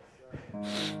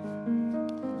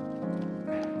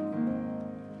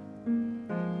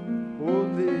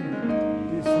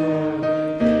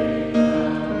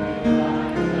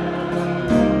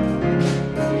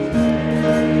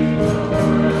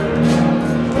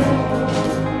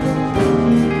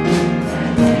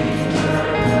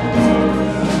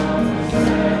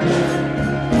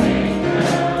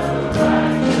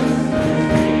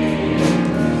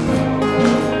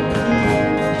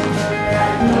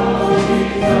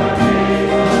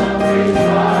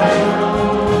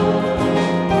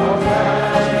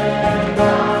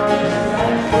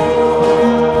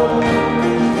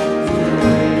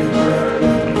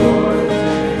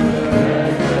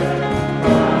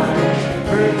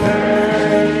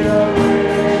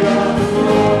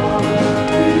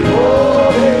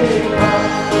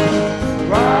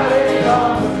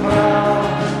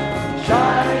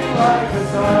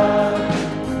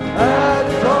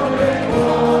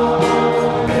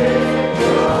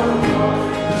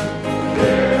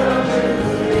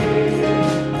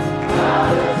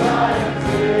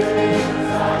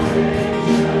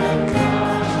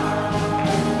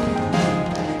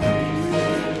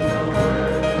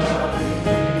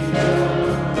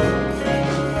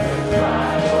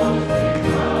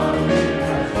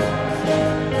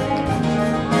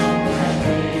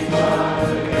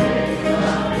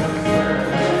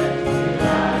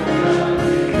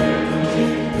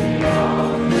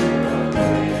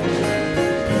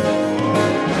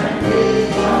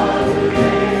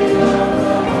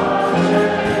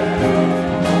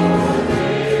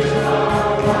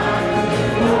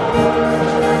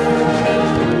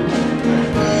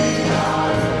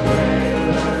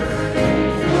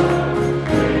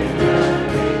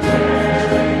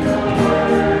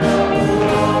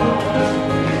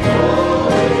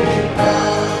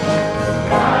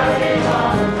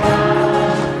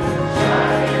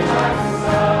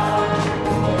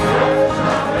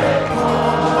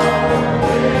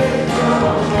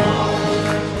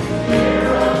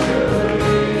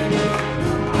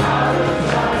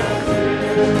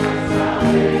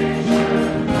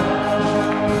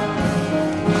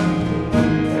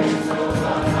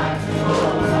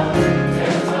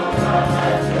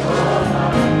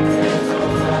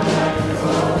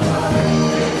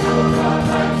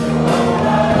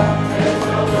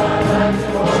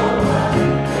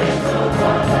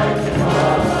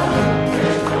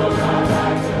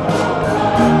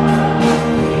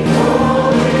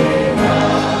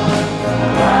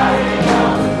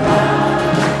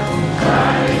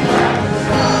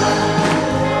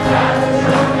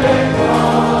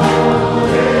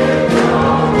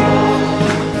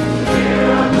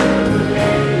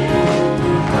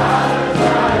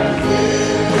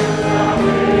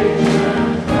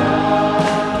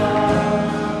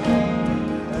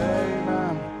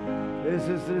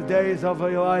 days of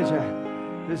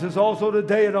Elijah. This is also the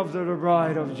day of the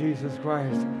bride of Jesus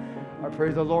Christ. I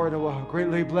pray the Lord will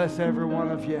greatly bless every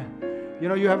one of you. You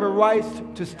know, you have a right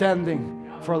to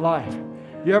standing for life.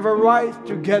 You have a right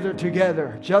to gather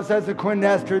together, just as the Queen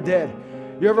Esther did.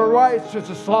 You have a right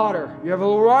to slaughter. You have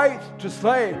a right to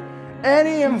slay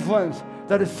any influence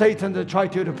that is Satan to try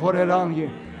to put it on you.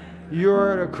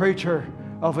 You're a creature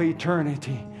of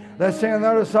eternity. Let's sing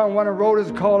another song. When the road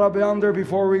is called up yonder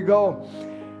before we go.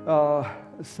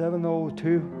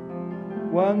 702.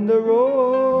 When the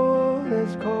road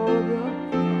is called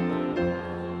up.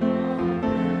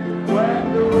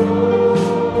 When the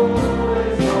road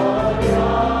is called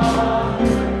up.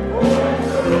 When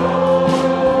the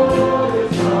road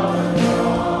is called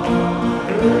up.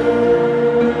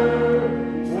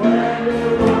 When the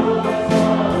road is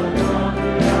called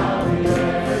up.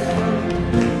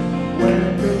 When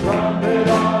the trumpet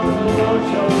of the Lord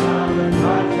shall sound and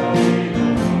night shall be.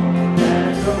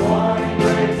 The morning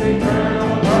breaks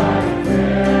eternal light and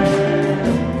fair.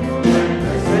 When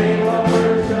the same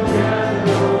lovers shall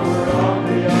gather over on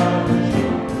the other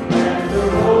shore, and the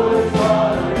road is far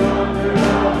yonder,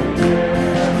 I'll be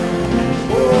there.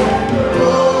 Oh, when the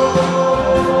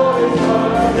road is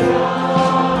far yonder,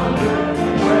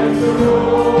 when the road is far yonder, when the road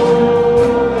is far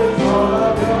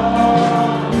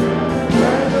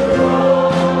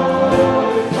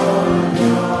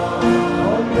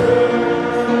yonder.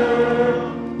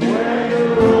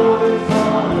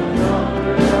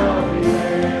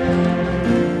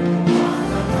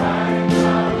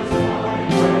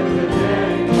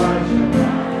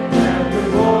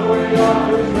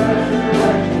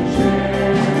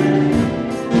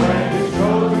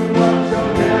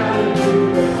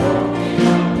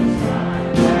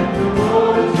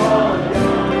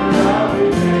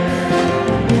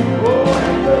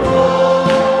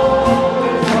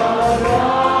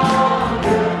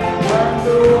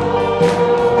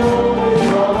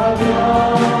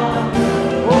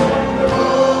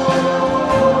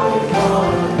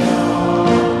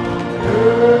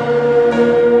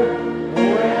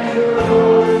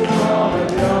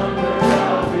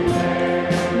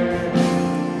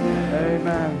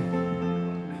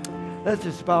 Let's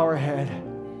just bow our head.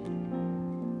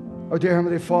 Oh, dear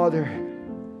Heavenly Father,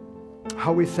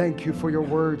 how we thank you for your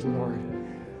words, Lord.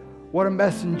 What a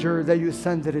messenger that you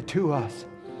sent it to us.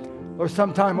 Lord,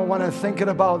 sometime I want to think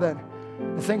about it.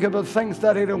 I think about things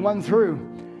that it went through.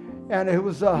 And it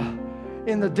was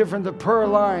in the prayer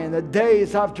line, the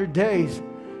days after days.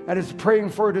 And it's praying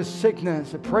for the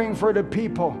sickness, praying for the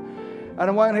people.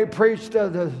 And when he preached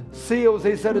the seals,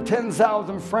 he said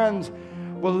 10,000 friends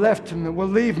will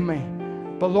leave me.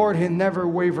 But Lord, he never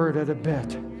wavered at a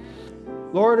bit.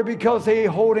 Lord, because he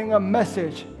holding a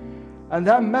message. And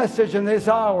that message in this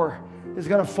hour is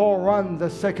going to forerun the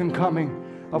second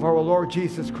coming of our Lord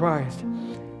Jesus Christ.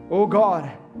 Oh God,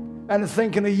 and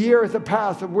thinking the years have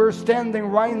passed, and we're standing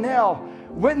right now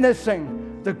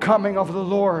witnessing the coming of the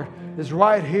Lord is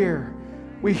right here.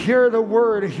 We hear the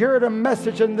word, hear the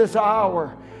message in this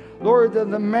hour. Lord,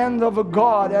 the man of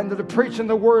God and the preaching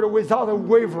the word without a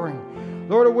wavering.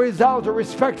 Lord, without the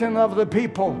respecting of the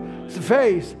people's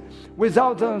face.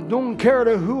 Without don't care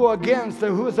the who against, the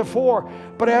who is for.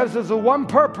 But it has this one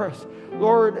purpose.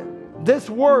 Lord, this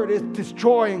word is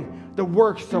destroying the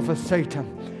works of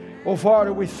Satan. Oh,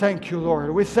 Father, we thank you,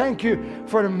 Lord. We thank you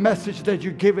for the message that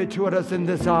you give it to us in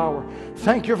this hour.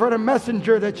 Thank you for the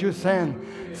messenger that you send.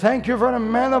 Thank you for the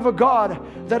man of God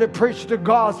that had preached the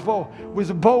gospel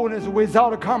with boldness,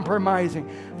 without compromising.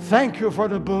 Thank you for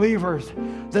the believers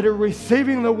that are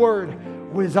receiving the word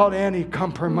without any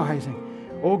compromising.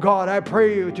 Oh, God, I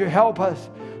pray you to help us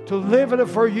to live it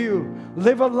for you.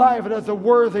 Live a life that's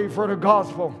worthy for the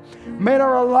gospel. May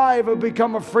our life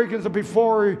become a frequency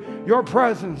before your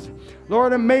presence.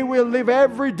 Lord, and may we live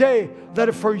every day that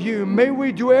is for you. May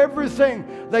we do everything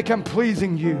that can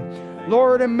pleasing you.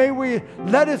 Lord, and may we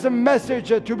let us a message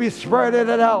to be spreaded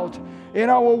out in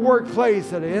our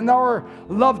workplace, in our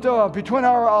loved between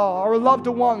our loved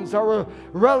ones, our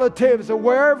relatives, or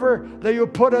wherever that you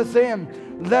put us in.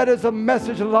 Let us a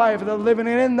message alive that living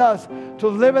in us to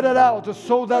live it out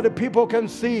so that the people can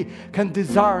see, can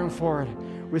desire for it.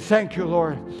 We thank you,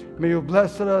 Lord. May you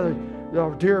bless our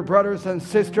dear brothers and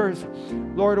sisters.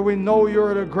 Lord, we know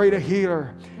you're the great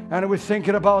healer. And we're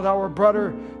thinking about our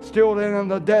brother still in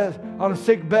the death on a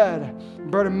sick bed,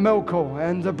 Brother Milko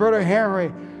and the Brother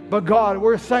Henry. But God,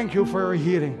 we thank you for your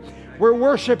healing. We're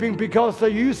worshiping because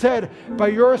you said by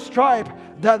your stripe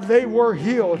that they were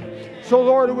healed. So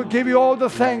Lord, we give you all the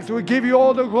thanks. We give you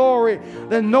all the glory.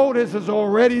 The notice is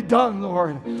already done,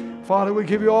 Lord. Father, we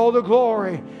give you all the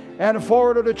glory. and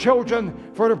for the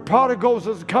children, for the prodigals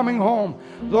that's coming home.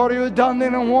 Lord, you've done it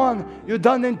in one, you've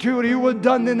done it in two, you have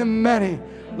done it in many.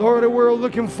 Lord, we're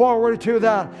looking forward to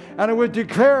that. And we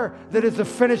declare that it's a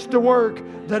finished work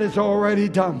that is already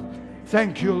done.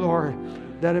 Thank you, Lord,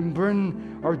 that it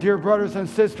bring our dear brothers and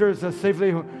sisters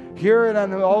safely here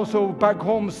and also back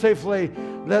home safely.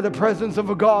 Let the presence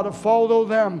of God follow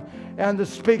them and the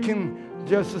speaking,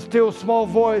 just a still small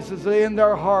voices in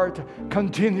their heart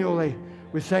continually.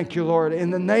 We thank you, Lord. In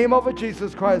the name of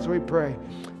Jesus Christ we pray.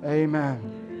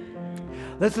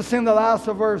 Amen. Let's just sing the last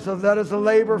verse of that is a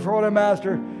labor for the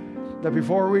master. That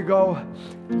before we go,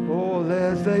 oh,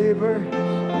 let's labor.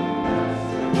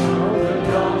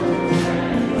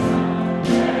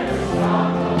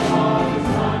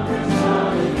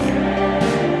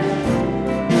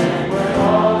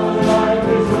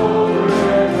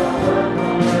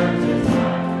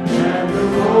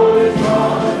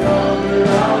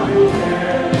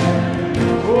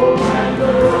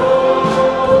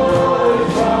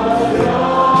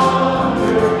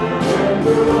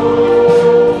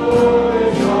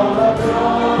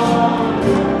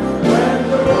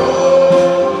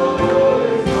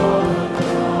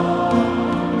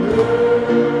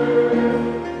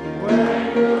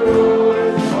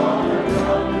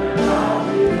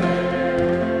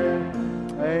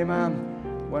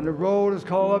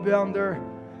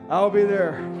 I'll be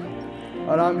there,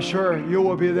 and I'm sure you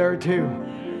will be there too,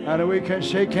 and we can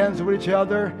shake hands with each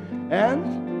other,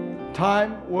 and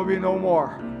time will be no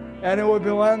more, and it will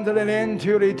be landed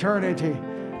into the eternity,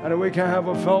 and we can have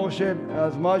a fellowship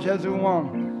as much as we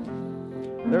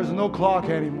want. There's no clock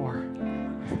anymore.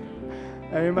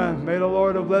 Amen. May the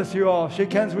Lord bless you all.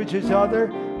 Shake hands with each other.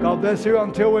 God bless you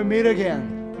until we meet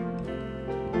again.